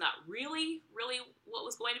really what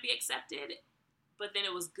was going to be accepted. But then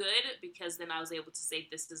it was good, because then I was able to say,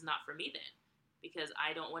 this is not for me then, because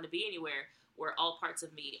I don't want to be anywhere where all parts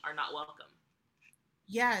of me are not welcome.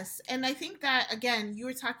 Yes. And I think that, again, you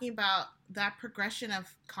were talking about that progression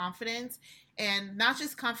of confidence, and not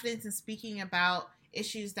just confidence in speaking about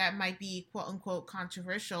issues that might be quote unquote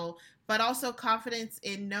controversial, but also confidence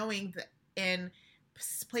in knowing that, and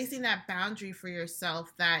placing that boundary for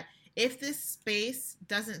yourself, that if this space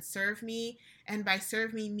doesn't serve me, and by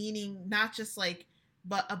serve me meaning not just like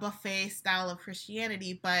but a buffet style of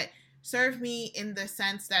Christianity, but serve me in the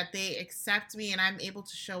sense that they accept me and I'm able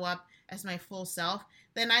to show up as my full self,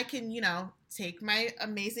 then I can, take my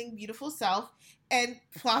amazing, beautiful self and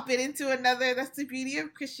plop it into another. That's the beauty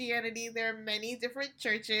of Christianity. There are many different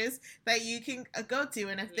churches that you can go to.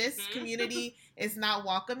 And if this community is not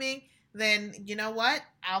welcoming, then you know what?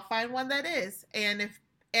 I'll find one that is. And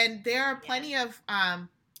there are plenty of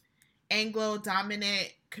Anglo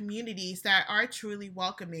dominant communities that are truly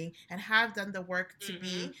welcoming and have done the work to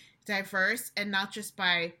be diverse, and not just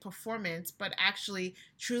by performance, but actually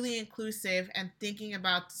truly inclusive and thinking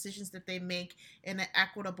about decisions that they make in an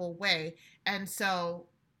equitable way. And so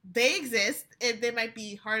they exist. They might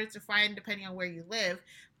be harder to find depending on where you live,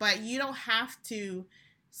 but you don't have to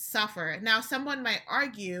suffer. Now, someone might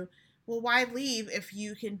argue, well, why leave if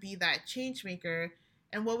you can be that change maker?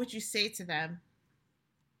 And what would you say to them?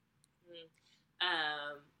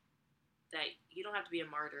 That you don't have to be a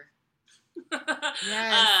martyr.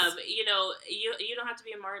 Yes. You don't have to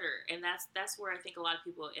be a martyr, and that's where I think a lot of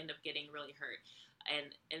people end up getting really hurt.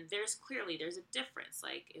 And there's a difference.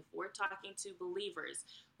 Like, if we're talking to believers,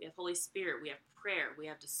 we have Holy Spirit, we have prayer, we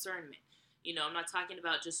have discernment. I'm not talking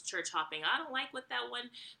about just church hopping. I don't like what that one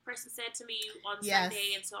person said to me on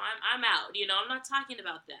Sunday, and so I'm out. I'm not talking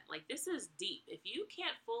about that. Like, this is deep. If you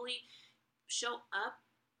can't fully show up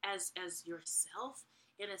as yourself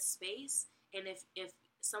in a space, and if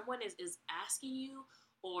someone is asking you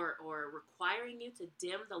or requiring you to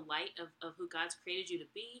dim the light of who God's created you to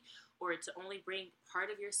be, or to only bring part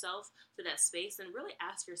of yourself to that space, then really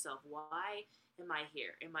ask yourself, why am I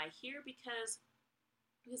here? Am I here because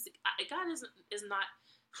God is not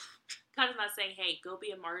saying, hey, go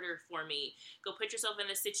be a martyr for me. Go put yourself in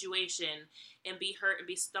this situation and be hurt and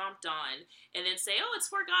be stomped on, and then say, oh, it's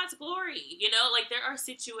for God's glory. Like, there are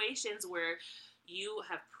situations where you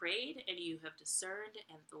have prayed and you have discerned,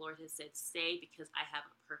 and the Lord has said, stay because I have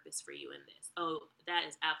a purpose for you in this. Oh, that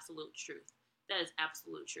is absolute truth. That is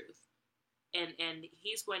absolute truth. And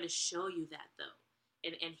He's going to show you that, though.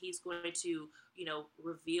 And He's going to,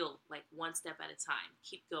 reveal, like, one step at a time.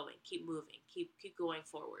 Keep going, keep moving, keep going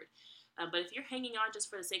forward. But if you're hanging on just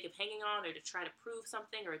for the sake of hanging on, or to try to prove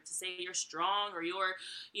something, or to say you're strong, or you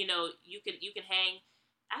can hang,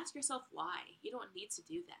 ask yourself why. You don't need to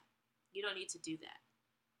do that. You don't need to do that.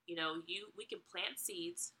 We can plant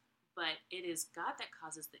seeds, but it is God that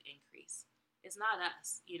causes the increase. It's not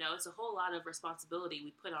us. It's a whole lot of responsibility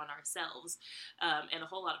we put on ourselves, and a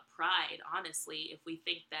whole lot of pride, honestly, if we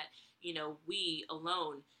think that, we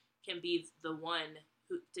alone can be the one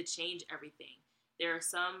to change everything. There are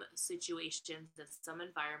some situations and some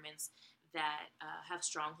environments that have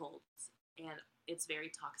strongholds, and it's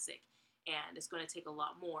very toxic, and it's going to take a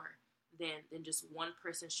lot more than just one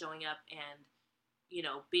person showing up and,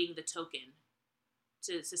 being the token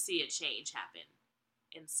to see a change happen.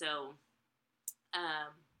 And so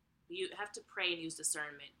you have to pray and use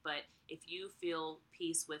discernment. But if you feel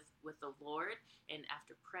peace with the Lord, and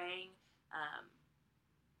after praying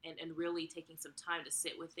and really taking some time to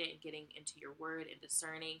sit with it and getting into your word and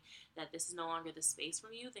discerning that this is no longer the space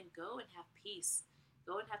from you, then go and have peace.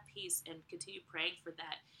 Go and have peace and continue praying for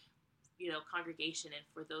that congregation and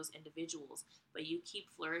for those individuals, but you keep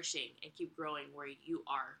flourishing and keep growing where you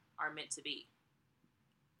are meant to be.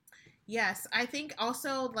 Yes, I think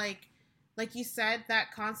also, like you said,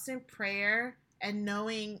 that constant prayer and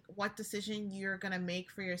knowing what decision you're going to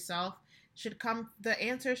make for yourself the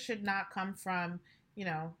answer should not come from,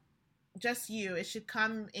 just you. It should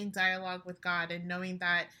come in dialogue with God, and knowing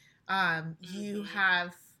that you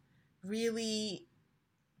have really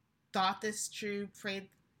thought this through,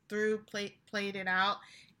 played it out,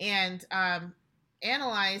 and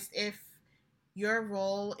analyzed if your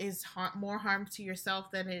role is more harm to yourself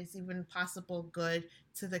than it is even possible good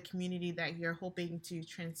to the community that you're hoping to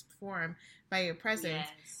transform by your presence.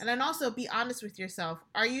 Yes. And then also be honest with yourself.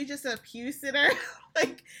 Are you just a pew sitter?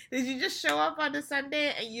 Like, did you just show up on a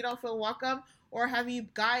Sunday and you don't feel welcome? Or have you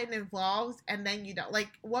gotten involved and then you don't? Like,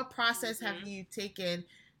 what process have you taken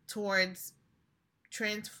towards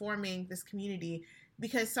transforming this community?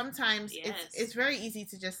 Because sometimes it's very easy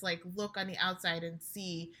to just like look on the outside and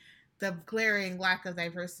see the glaring lack of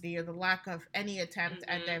diversity, or the lack of any attempt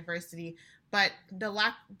at diversity. But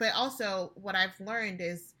also what I've learned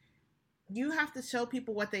is you have to show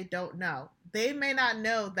people what they don't know. They may not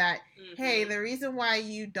know that, hey, the reason why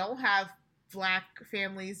you don't have Black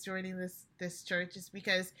families joining this church is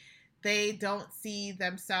because they don't see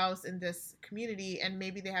themselves in this community, and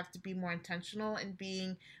maybe they have to be more intentional in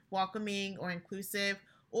being welcoming or inclusive,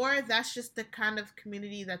 or that's just the kind of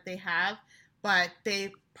community that they have, but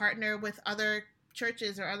they partner with other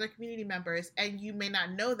churches or other community members, and you may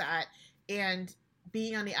not know that. And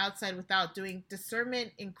being on the outside without doing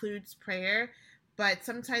discernment includes prayer, but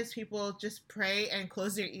sometimes people just pray and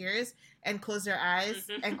close their ears and close their eyes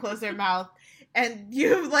and close their mouth, and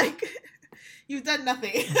you've done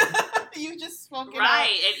nothing. You've just spoken out.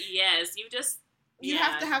 And yes, you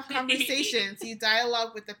have to have conversations. You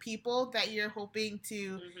dialogue with the people that you're hoping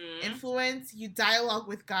to influence. You dialogue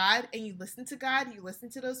with God, and you listen to God. You listen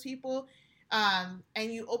to those people, and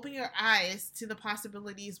you open your eyes to the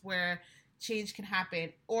possibilities where change can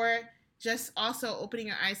happen, or just also opening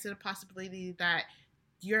your eyes to the possibility that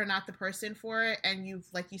you're not the person for it, and you've,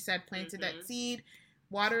 like you said, planted that seed,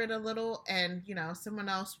 water it a little, and someone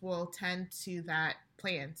else will tend to that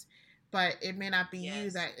plant, but it may not be you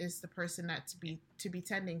that is the person that to be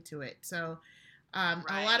tending to it. So a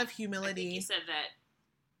lot of humility. I think you said that.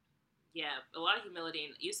 Yeah, a lot of humility,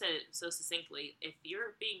 and you said it so succinctly. If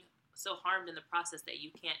you're being so harmed in the process that you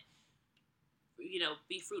can't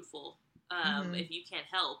be fruitful, if you can't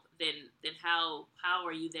help, then how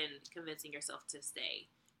are you then convincing yourself to stay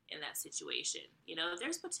in that situation?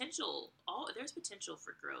 There's potential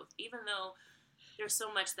for growth, even though there's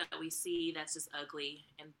so much that we see that's just ugly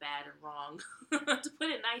and bad and wrong. To put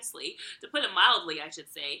it mildly, I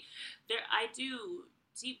should say. I do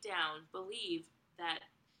deep down believe that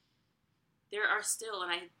there are still,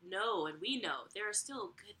 and I know, and we know, there are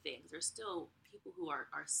still good things. There's still people who are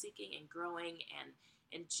seeking and growing and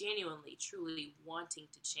genuinely, truly wanting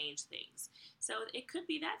to change things. So it could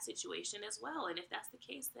be that situation as well. And if that's the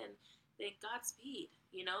case, then Godspeed,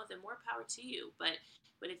 then more power to you. But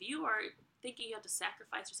if you are thinking you have to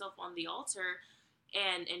sacrifice yourself on the altar,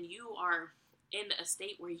 and you are in a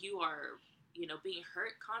state where you are, being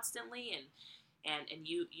hurt constantly, and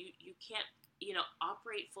you can't,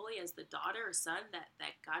 operate fully as the daughter or son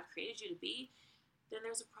that God created you to be, then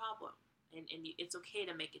there's a problem, and it's okay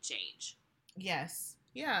to make a change. Yes.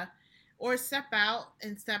 Yeah. Or step out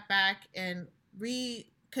and step back and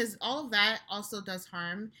because all of that also does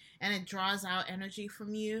harm, and it draws out energy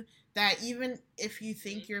from you that even if you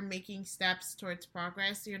think you're making steps towards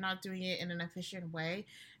progress, you're not doing it in an efficient way.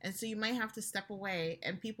 And so you might have to step away,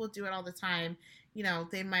 and people do it all the time.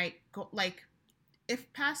 They might go, like,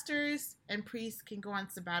 if pastors and priests can go on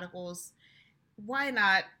sabbaticals, why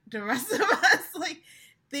not the rest of us? Like,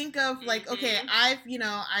 think of okay, I've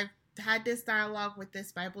had this dialogue with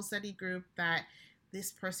this Bible study group that this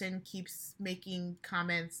person keeps making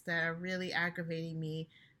comments that are really aggravating me.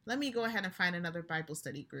 Let me go ahead and find another Bible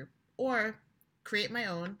study group, or create my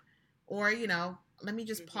own, or let me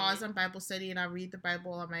just pause on Bible study and I'll read the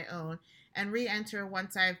Bible on my own and re-enter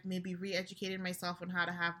once I've maybe re-educated myself on how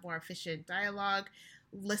to have more efficient dialogue,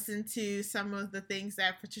 listen to some of the things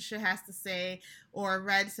that Patricia has to say, or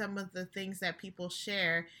read some of the things that people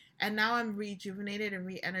share. And now I'm rejuvenated and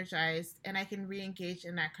re-energized, and I can re-engage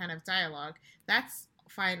in that kind of dialogue. That's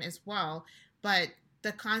fine as well. But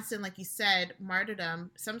the constant, like you said,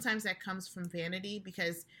 martyrdom, sometimes that comes from vanity,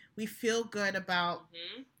 because we feel good about,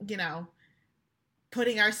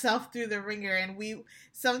 putting ourselves through the ringer. And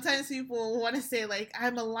sometimes people want to say, like,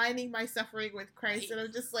 I'm aligning my suffering with Christ. And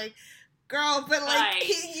I'm just like, girl, but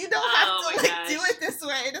you don't have to do it this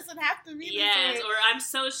way. It doesn't have to be this way. Yes, or I'm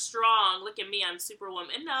so strong. Look at me, I'm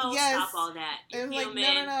Superwoman. No, stop all that. You're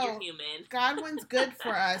human. No. You're human. God wants good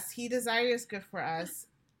for us. He desires good for us.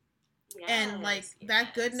 Yes, and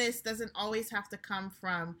that goodness doesn't always have to come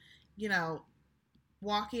from,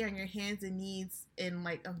 walking on your hands and knees in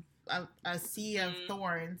a sea of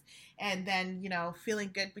thorns, and then feeling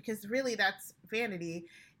good, because really that's vanity.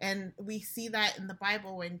 And we see that in the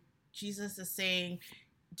Bible when Jesus is saying,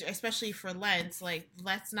 especially for Lent,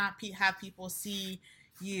 let's not have people see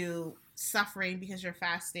you suffering because you're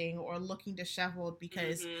fasting, or looking disheveled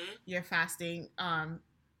because you're fasting.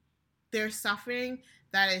 There's suffering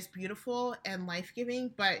that is beautiful and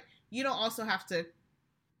life-giving, but you don't also have to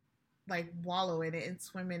wallow in it and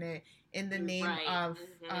swim in it in the name of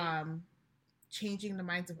changing the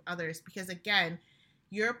minds of others, because again,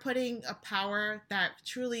 you're putting a power that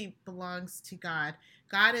truly belongs to God.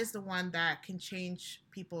 God is the one that can change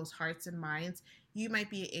people's hearts and minds. You might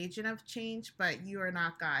be an agent of change, but you are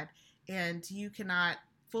not God, and you cannot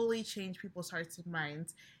fully change people's hearts and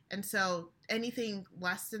minds. And so anything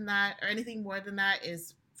less than that or anything more than that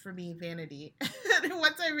is for me vanity. And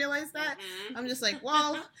once I realized that, Mm-hmm. I'm just like,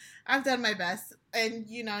 well, I've done my best. And,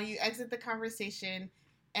 you know, you exit the conversation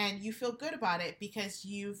and you feel good about it because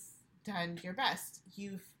you've done your best.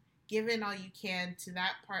 You've given all you can to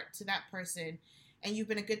that person, and you've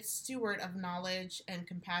been a good steward of knowledge and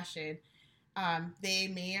compassion. They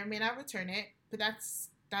may or may not return it, but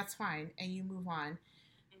that's fine, and you move on.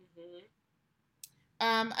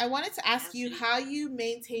 Mm-hmm. I wanted to ask you how you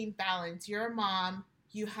maintain balance. You're a mom.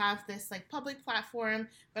 You have this like public platform,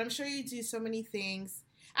 but I'm sure you do so many things.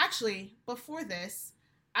 Actually, before this,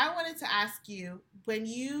 I wanted to ask you, when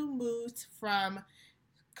you moved from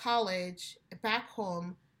college back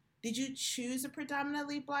home, did you choose a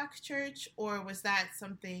predominantly black church, or was that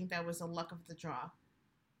something that was a luck of the draw?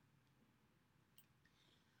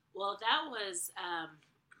 Well, that was,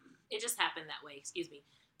 it just happened that way. Excuse me.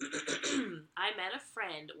 I met a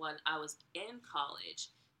friend when I was in college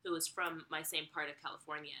who was from my same part of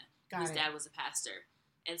California, whose dad was a pastor.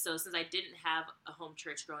 And so since I didn't have a home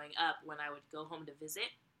church growing up, when I would go home to visit,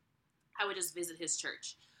 I would just visit his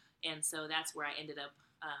church. And so that's where I ended up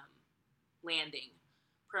landing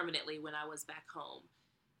permanently when I was back home.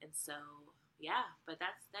 And so, yeah, but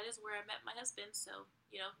that is where I met my husband. So,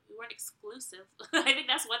 you know, we weren't exclusive. I think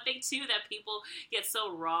that's one thing too that people get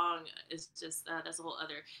so wrong. It's just that's a whole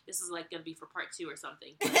other. This is like gonna be for part 2 or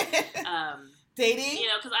something. But, dating, you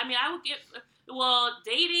know, because I mean, I would get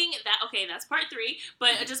dating. That's part 3.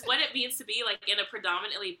 But just what it means to be like in a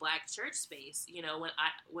predominantly black church space. You know, when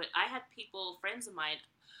I had friends of mine,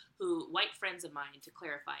 white friends of mine, to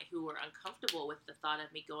clarify, who were uncomfortable with the thought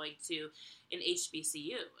of me going to an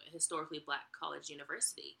HBCU, a historically black college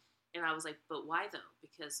university. And I was like, but why though?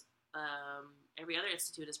 Because every other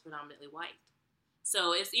institute is predominantly white.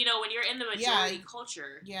 So it's, you know, when you're in the majority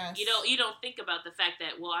culture, yes. you don't think about the fact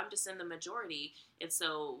that, well, I'm just in the majority. And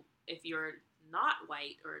so if you're not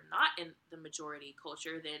white or not in the majority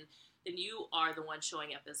culture, then you are the one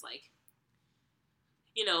showing up as like,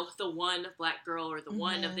 you know, the one black girl or the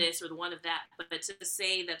one of this or the one of that. But to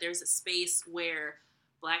say that there's a space where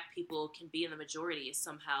black people can be in the majority is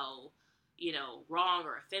somehow, you know, wrong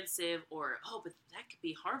or offensive, or, oh, but that could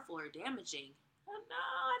be harmful or damaging. No,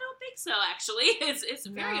 I don't think so, actually. It's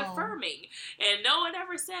very affirming. And no one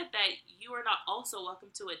ever said that you are not also welcome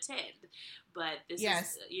to attend. But this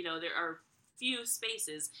is, you know, there are few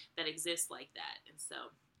spaces that exist like that. And so,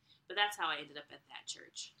 but that's how I ended up at that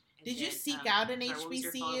church. And did you seek out an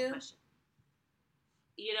HBCU?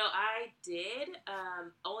 You know, I did.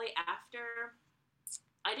 Only after...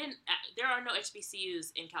 there are no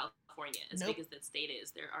HBCUs in California, as big as that state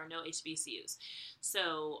is. There are no HBCUs.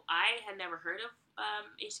 So I had never heard of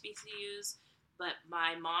HBCUs, but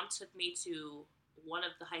my mom took me to one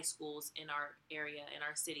of the high schools in our area, in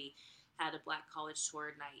our city, had a black college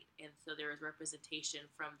tour night. And so there was representation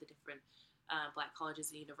from the different black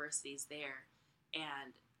colleges and universities there.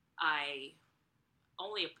 And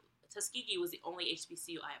Tuskegee was the only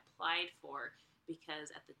HBCU I applied for,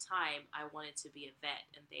 because at the time I wanted to be a vet,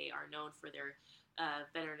 and they are known for their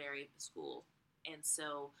veterinary school. And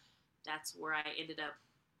so that's where I ended up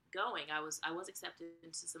going. I was accepted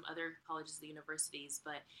into some other colleges and universities,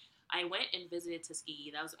 but I went and visited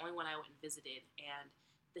Tuskegee. That was the only one I went and visited, and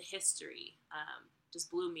the history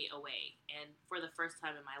just blew me away. And for the first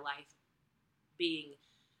time in my life, being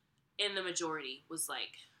in the majority was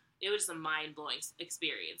like, it was a mind-blowing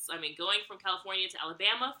experience. I mean, going from California to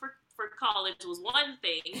Alabama for college was one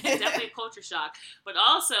thing, definitely a culture shock, but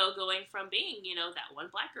also going from being, you know, that one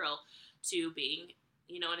black girl to being,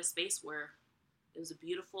 you know, in a space where it was a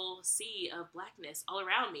beautiful sea of blackness all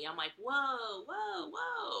around me. I'm like,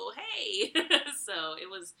 whoa, hey. So it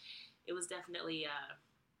was definitely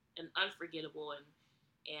an unforgettable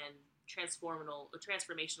and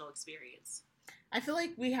transformational experience. I feel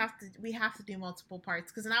like we have to do multiple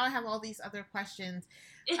parts, because now I have all these other questions.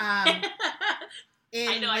 I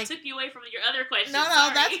know, I took you away from your other question. No,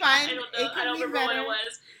 sorry. That's fine. I don't remember what it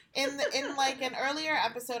was. In like an earlier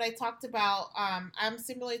episode, I talked about I'm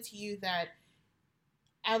similar to you, that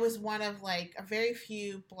I was one of like a very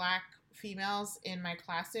few black females in my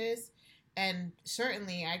classes, and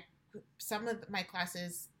certainly some of my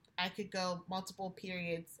classes I could go multiple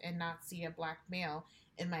periods and not see a black male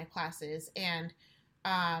in my classes. And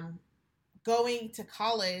going to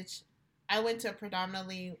college, I went to a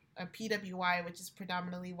PWI, which is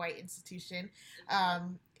predominantly white institution,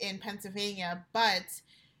 in Pennsylvania. But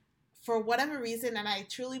for whatever reason, and I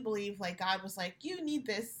truly believe like God was like, you need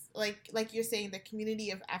this, like you're saying, the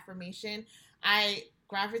community of affirmation. I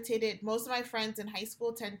gravitated. Most of my friends in high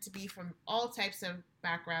school tend to be from all types of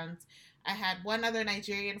backgrounds. I had one other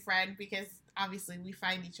Nigerian friend, because obviously we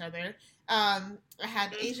find each other. I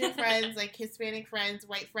had Asian friends, like Hispanic friends,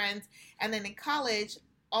 white friends, and then in college,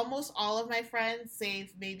 almost all of my friends,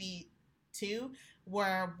 save maybe two,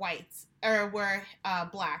 were white or were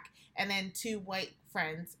black, and then two white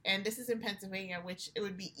friends. And this is in Pennsylvania, which it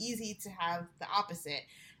would be easy to have the opposite.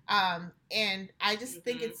 And I just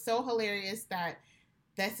think it's so hilarious that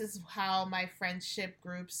this is how my friendship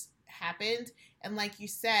groups happened. And like you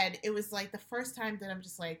said, it was like the first time that I'm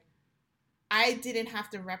just like, I didn't have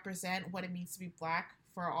to represent what it means to be black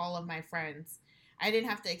for all of my friends. I didn't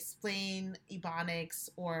have to explain Ebonics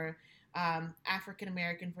or African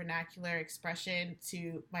American vernacular expression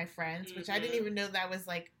to my friends, which I didn't even know that was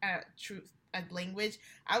like a language.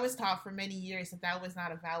 I was taught for many years that that was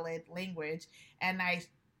not a valid language, and I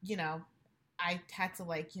had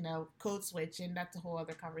to code switch, and that's a whole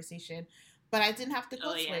other conversation. But I didn't have to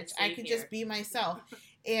code switch. I could just be myself,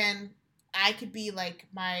 and I could be like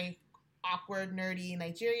my awkward, nerdy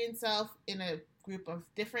Nigerian self in a group of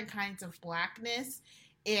different kinds of blackness.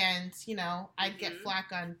 And, I'd get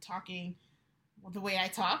flack on talking the way I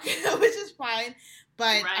talk, which is fine.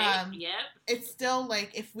 But it's still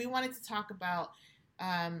like, if we wanted to talk about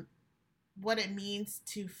what it means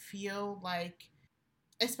to feel like,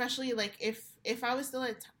 especially like if I was still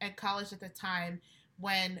at college at the time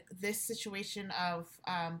when this situation of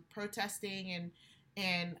protesting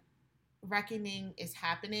and reckoning is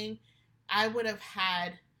happening, I would have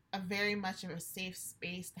had a very much of a safe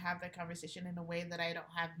space to have that conversation in a way that I don't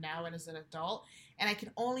have now and as an adult. And I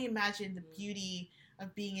can only imagine the beauty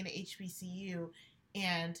of being in HBCU,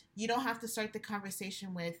 and you don't have to start the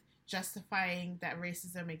conversation with justifying that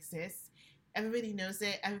racism exists. Everybody knows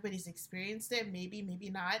it. Everybody's experienced it. Maybe, maybe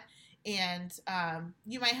not. And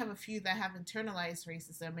you might have a few that have internalized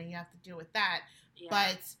racism, and you have to deal with that. Yeah.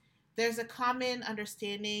 But there's a common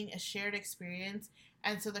understanding, a shared experience.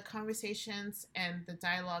 And so the conversations and the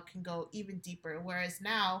dialogue can go even deeper. Whereas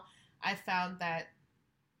now I found that,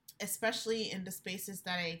 especially in the spaces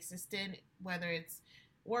that I exist in, whether it's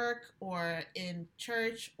work or in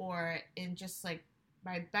church or in just like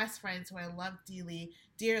my best friends who I love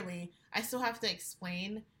dearly, I still have to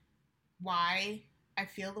explain why I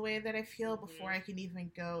feel the way that I feel before I can even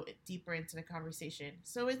go deeper into the conversation.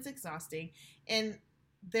 So it's exhausting. And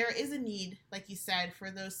there is a need, like you said,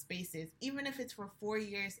 for those spaces, even if it's for 4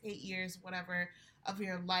 years, 8 years, whatever of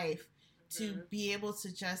your life, to be able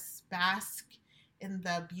to just bask in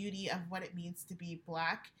the beauty of what it means to be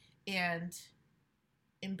black and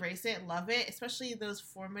embrace it, love it, especially those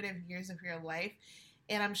formative years of your life.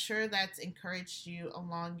 And I'm sure that's encouraged you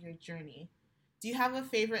along your journey. Do you have a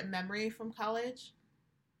favorite memory from college?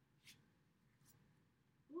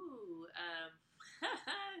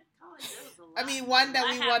 I mean, one that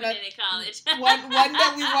we want to.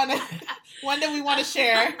 One that we want to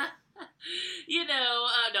share. No,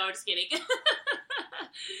 I'm just kidding.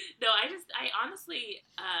 No, I honestly,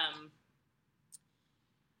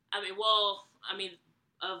 of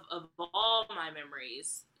all my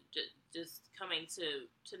memories, just coming to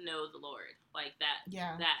know the Lord like that.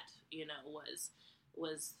 Yeah. That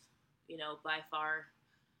was by far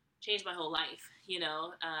changed my whole life.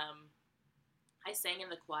 I sang in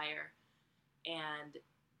the choir. And,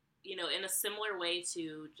 in a similar way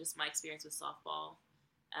to just my experience with softball,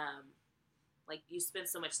 you spend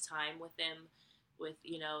so much time with them,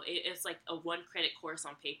 it's like a 1 credit course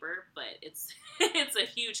on paper, but it's a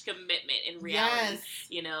huge commitment in reality.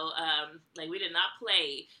 Yes. We did not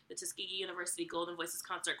play the Tuskegee University Golden Voices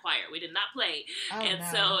Concert Choir. We did not play.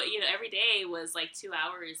 So, every day was like 2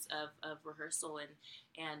 hours of rehearsal and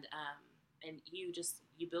you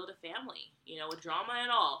build a family, with drama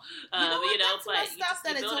and all. That's messed up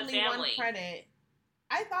that it's only 1 credit.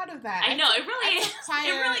 I thought of that. I know, it really is.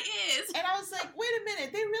 It really is. And I was like, wait a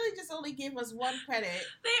minute, they really just only gave us 1 credit.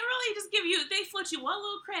 They really just they float you 1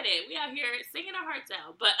 little credit. We out here singing our hearts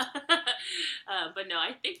out. But but no,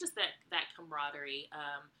 I think just that camaraderie,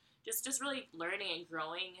 just really learning and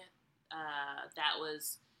growing, that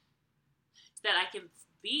I can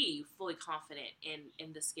be fully confident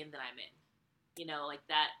in the skin that I'm in.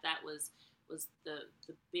 That was the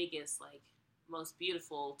biggest, most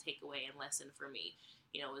beautiful takeaway and lesson for me.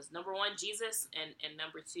 Was number 1, Jesus, and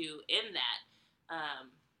number 2, in that,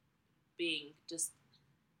 being just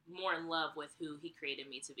more in love with who he created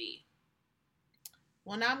me to be.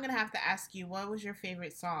 Well, now I'm going to have to ask you, what was your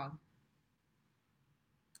favorite song?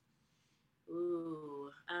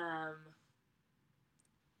 Ooh,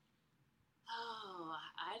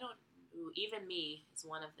 Even Me is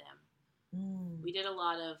one of them. We did a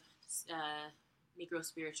lot of Negro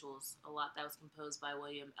spirituals, a lot that was composed by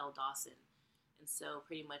William L. Dawson. And so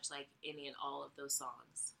pretty much any and all of those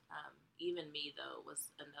songs. Even Me, though,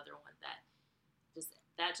 was another one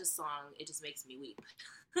that song, it just makes me weep.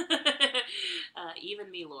 Even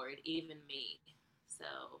Me, Lord, even me.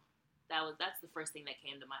 So that's the first thing that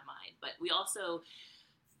came to my mind. But we also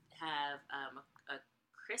have a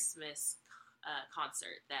Christmas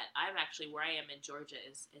concert that I'm actually, where I am in Georgia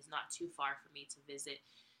is not too far for me to visit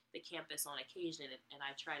the campus on occasion, and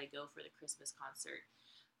I try to go for the Christmas concert.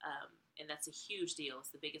 And that's a huge deal.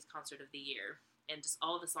 It's the biggest concert of the year. And just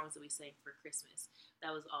all the songs that we sang for Christmas,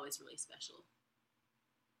 that was always really special.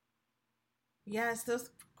 Yes,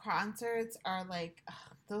 those concerts are like,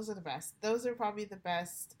 ugh, those are the best. Those are probably the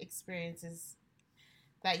best experiences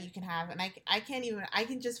that you can have. And I can't even, I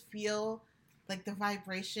can just feel like the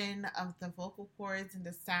vibration of the vocal cords and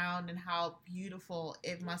the sound and how beautiful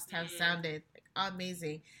it must have Mm-hmm. sounded. Like,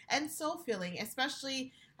 amazing. And so filling,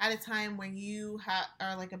 especially at a time when you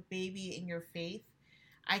are like a baby in your faith.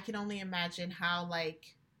 I can only imagine how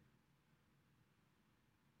like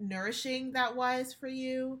nourishing that was for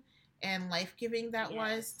you and life-giving that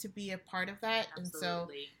was Yes, to be a part of that. And so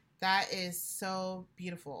absolutely. that is so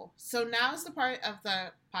beautiful. So now is the part of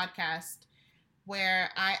the podcast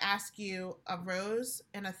where I ask you a rose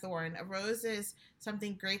and a thorn. A rose is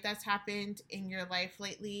something great that's happened in your life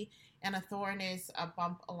lately, and a thorn is a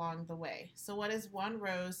bump along the way. So what is one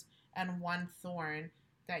rose and one thorn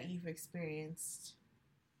that you've experienced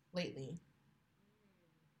lately?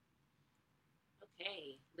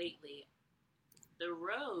 Okay, lately. The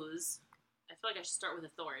rose, I feel like I should start with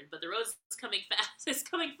a thorn, but the rose is coming fast. It's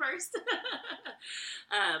coming first.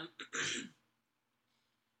 um,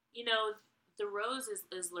 you know, the rose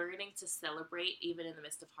is learning to celebrate even in the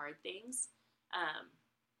midst of hard things. Um,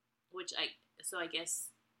 which I guess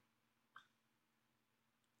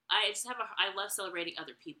I just I love celebrating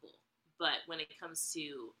other people, but when it comes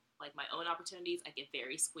to like my own opportunities, I get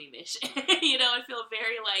very squeamish. I feel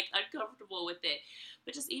very like uncomfortable with it.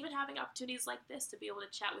 But just even having opportunities like this to be able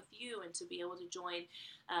to chat with you and to be able to join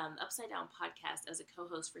Upside Down Podcast as a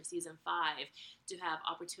co-host for season 5, to have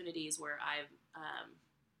opportunities where I'm,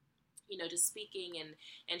 just speaking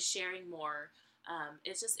and sharing more.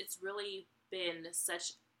 It's really been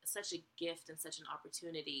such a gift and such an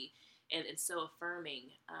opportunity, and so affirming.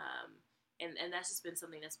 And that's just been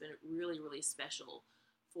something that's been really, really special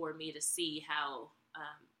for me to see how,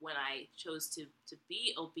 when I chose to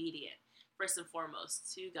be obedient, first and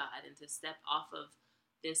foremost, to God, and to step off of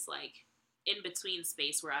this like in between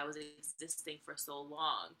space where I was existing for so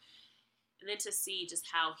long, and then to see just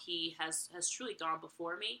how He has truly gone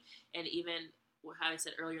before me, and even how I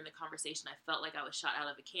said earlier in the conversation, I felt like I was shot out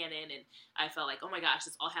of a cannon, and I felt like, oh my gosh,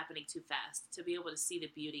 it's all happening too fast. To be able to see the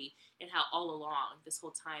beauty and how all along this whole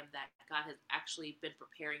time that God has actually been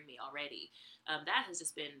preparing me already, that has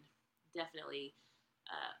just been definitely,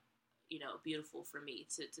 beautiful for me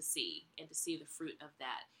to see, and to see the fruit of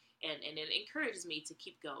that, and it encourages me to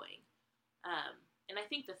keep going. And I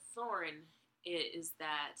think the thorn is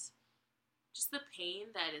that just the pain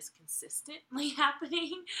that is consistently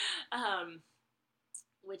happening. Um,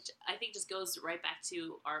 which I think just goes right back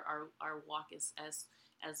to our walk as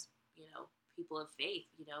people of faith.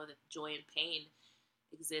 That joy and pain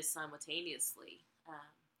exist simultaneously.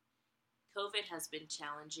 COVID has been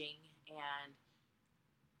challenging, and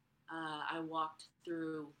I walked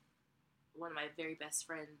through, one of my very best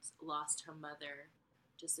friends lost her mother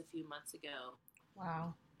just a few months ago,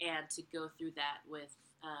 Wow. and to go through that with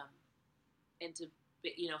and to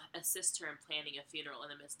assist her in planning a funeral in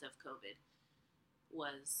the midst of COVID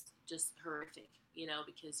was just horrific,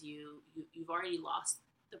 because you've already lost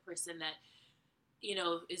the person that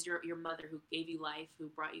is your mother, who gave you life, who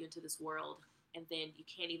brought you into this world, and then you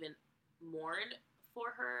can't even mourn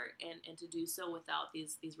for her, and to do so without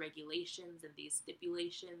these regulations and these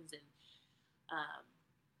stipulations, um,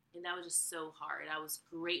 and that was just so hard. I was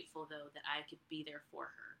grateful though that I could be there for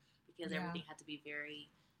her, because Yeah. everything had to be very,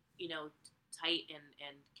 tight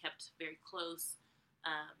and kept very close.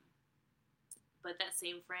 Um, but that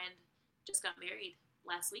same friend just got married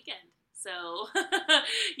last weekend. So, that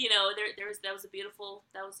was a beautiful,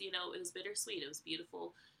 it was bittersweet. It was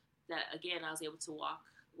beautiful that, again, I was able to walk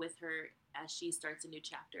with her as she starts a new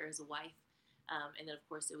chapter as a wife. And then, of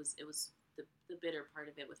course, it was the bitter part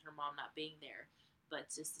of it with her mom not being there. But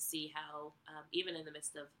just to see how, even in the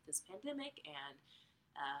midst of this pandemic, and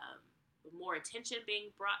more attention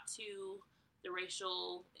being brought to the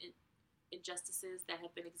racial injustices that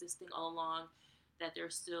have been existing all along, that there are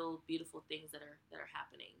still beautiful things that are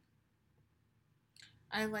happening.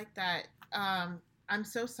 I like that. I'm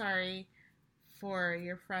so sorry for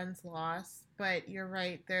your friend's loss, but you're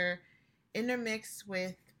right. They're intermixed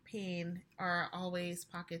with pain are always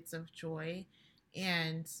pockets of joy.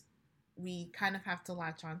 And we kind of have to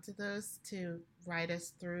latch onto those to ride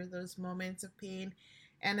us through those moments of pain.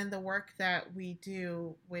 And in the work that we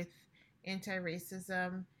do with anti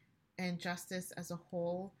racism and justice as a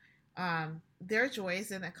whole, there are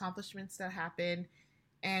joys and accomplishments that happen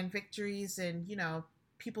and victories and,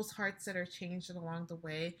 people's hearts that are changed along the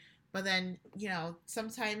way. But then,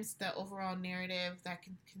 sometimes the overall narrative that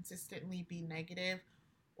can consistently be negative,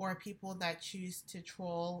 or people that choose to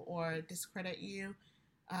troll or discredit you,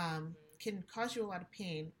 can cause you a lot of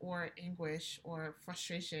pain or anguish or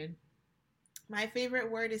frustration. My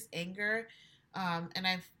favorite word is anger, and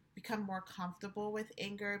I've become more comfortable with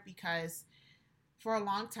anger because for a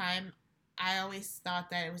long time I always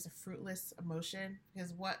thought that it was a fruitless emotion,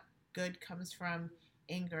 because what good comes from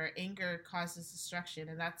anger? Anger causes destruction,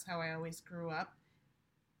 and that's how I always grew up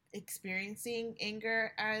experiencing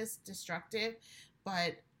anger as destructive.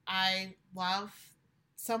 But I love,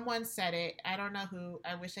 someone said it, I don't know who,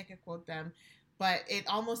 I wish I could quote them, but it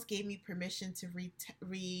almost gave me permission to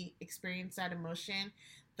experience that emotion,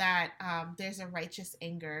 that there's a righteous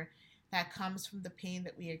anger that comes from the pain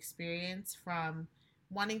that we experience from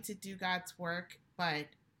wanting to do God's work, but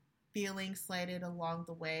feeling slighted along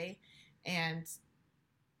the way, and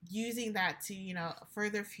using that to,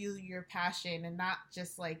 further fuel your passion, and not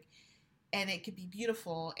just like, and it could be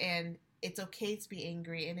beautiful, and it's okay to be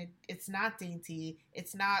angry, and it's not dainty,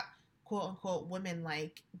 it's not quote unquote women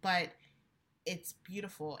like, but it's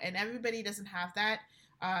beautiful, and everybody doesn't have that.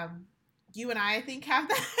 You and I think, have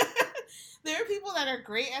that. There are people that are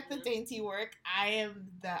great at the dainty work.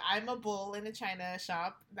 I'm a bull in a china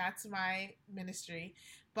shop. That's my ministry.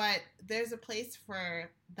 But there's a place for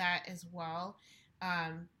that as well.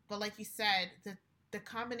 But like you said, the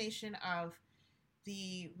combination of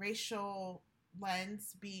the racial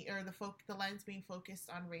lens being, or the lens being focused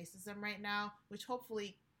on racism right now, which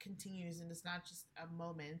hopefully continues and is not just a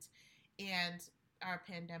moment, and our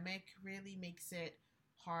pandemic really makes it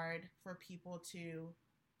hard for people to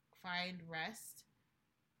find rest.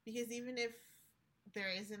 Because even if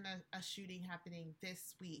there isn't a shooting happening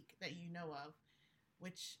this week that you know of,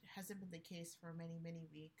 which hasn't been the case for many, many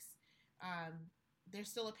weeks,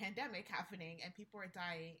 there's still a pandemic happening, and people are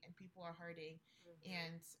dying, and people are hurting. Mm-hmm.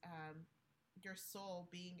 And your soul,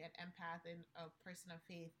 being an empath and a person of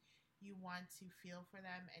faith, you want to feel for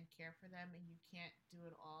them and care for them, and you can't do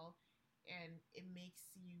it all. And it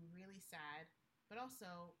makes you really sad, but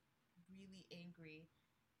also really angry,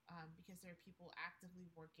 because there are people actively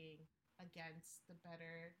working against the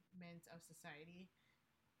betterment of society.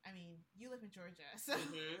 I mean, you live in Georgia, so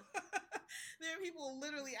mm-hmm. There are people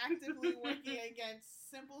literally actively working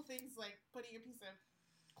against simple things like putting a piece of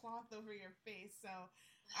cloth over your face. So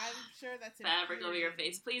I'm sure that's fabric over your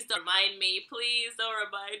face. Please don't remind me. Please don't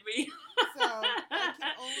remind me. So I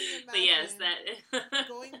can only imagine. But yes, that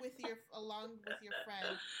going along with your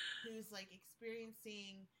friend who's like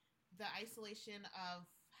experiencing the isolation of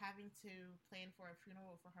having to plan for a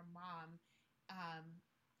funeral for her mom,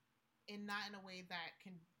 and not in a way that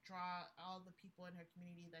can draw all the people in her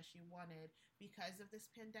community that she wanted because of this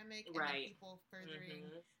pandemic, and right. The people furthering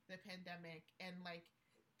mm-hmm. the pandemic, and like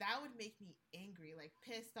that would make me angry, like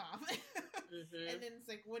pissed off. Mm-hmm. And then it's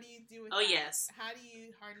like, what do you do with that? Yes. How do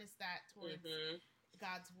you harness that towards mm-hmm.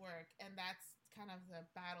 God's work? And that's kind of the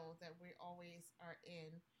battle that we always are in.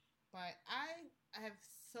 But I have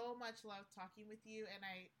so much love talking with you, and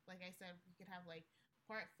like I said, we could have like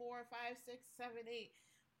part 4, 5, 6, 7, 8.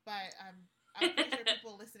 But I'm pretty sure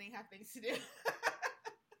people listening have things to do.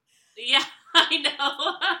 Yeah, I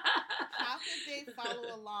know. How could they follow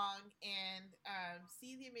along and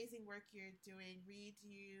see the amazing work you're doing, read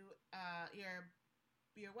your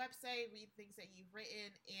website, read things that you've written,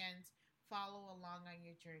 and follow along on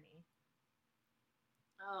your journey?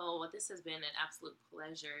 Oh, well, this has been an absolute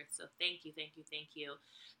pleasure. So thank you, thank you, thank you.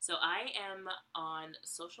 So I am on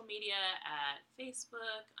social media at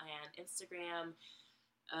Facebook and Instagram,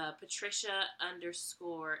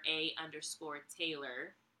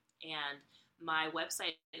 Patricia_A_Taylor. And my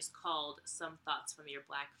website is called Some Thoughts from Your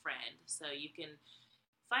Black Friend. So you can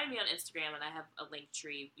find me on Instagram, and I have a link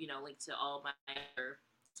tree, link to all my other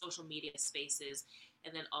social media spaces.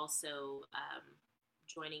 And then also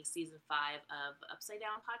joining season 5 of Upside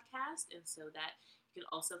Down Podcast. And so that you can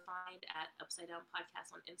also find at Upside Down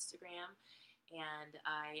Podcast on Instagram. And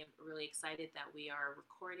I am really excited that we are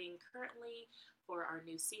recording currently for our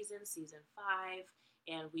new season 5.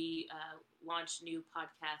 And we launch new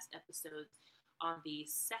podcast episodes on the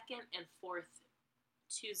 2nd and 4th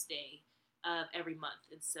Tuesday of every month.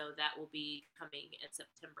 And so that will be coming in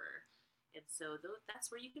September. And so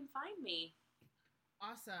that's where you can find me.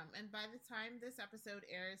 Awesome. And by the time this episode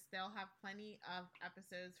airs, they'll have plenty of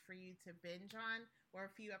episodes for you to binge on, or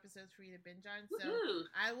a few episodes for you to binge on. So Woohoo!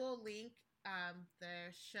 I will link the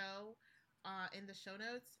show in the show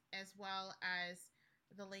notes, as well as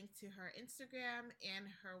the link to her Instagram and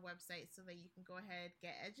her website, so that you can go ahead,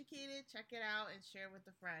 get educated, check it out, and share with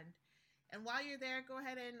a friend. And while you're there, go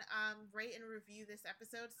ahead and rate and review this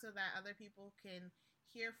episode so that other people can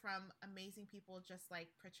hear from amazing people just like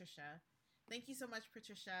Patricia. Thank you so much,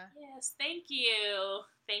 Patricia. Yes, thank you.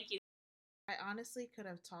 Thank you. I honestly could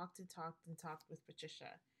have talked and talked and talked with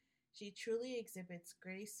Patricia. She truly exhibits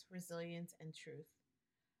grace, resilience, and truth.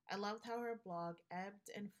 I loved how her blog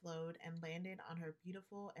ebbed and flowed and landed on her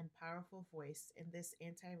beautiful and powerful voice in this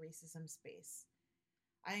anti racism space.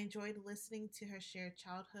 I enjoyed listening to her share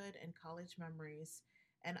childhood and college memories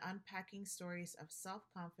and unpacking stories of self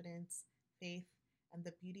confidence, faith, and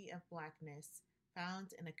the beauty of Blackness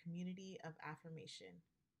found in a community of affirmation.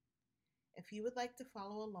 If you would like to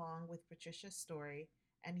follow along with Patricia's story,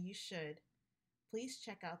 and you should, please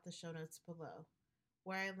check out the show notes below,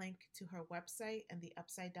 where I link to her website and the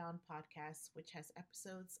Upside Down podcast, which has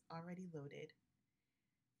episodes already loaded.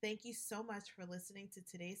 Thank you so much for listening to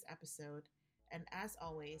today's episode, and as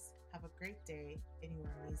always, have a great day in your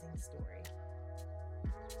amazing story.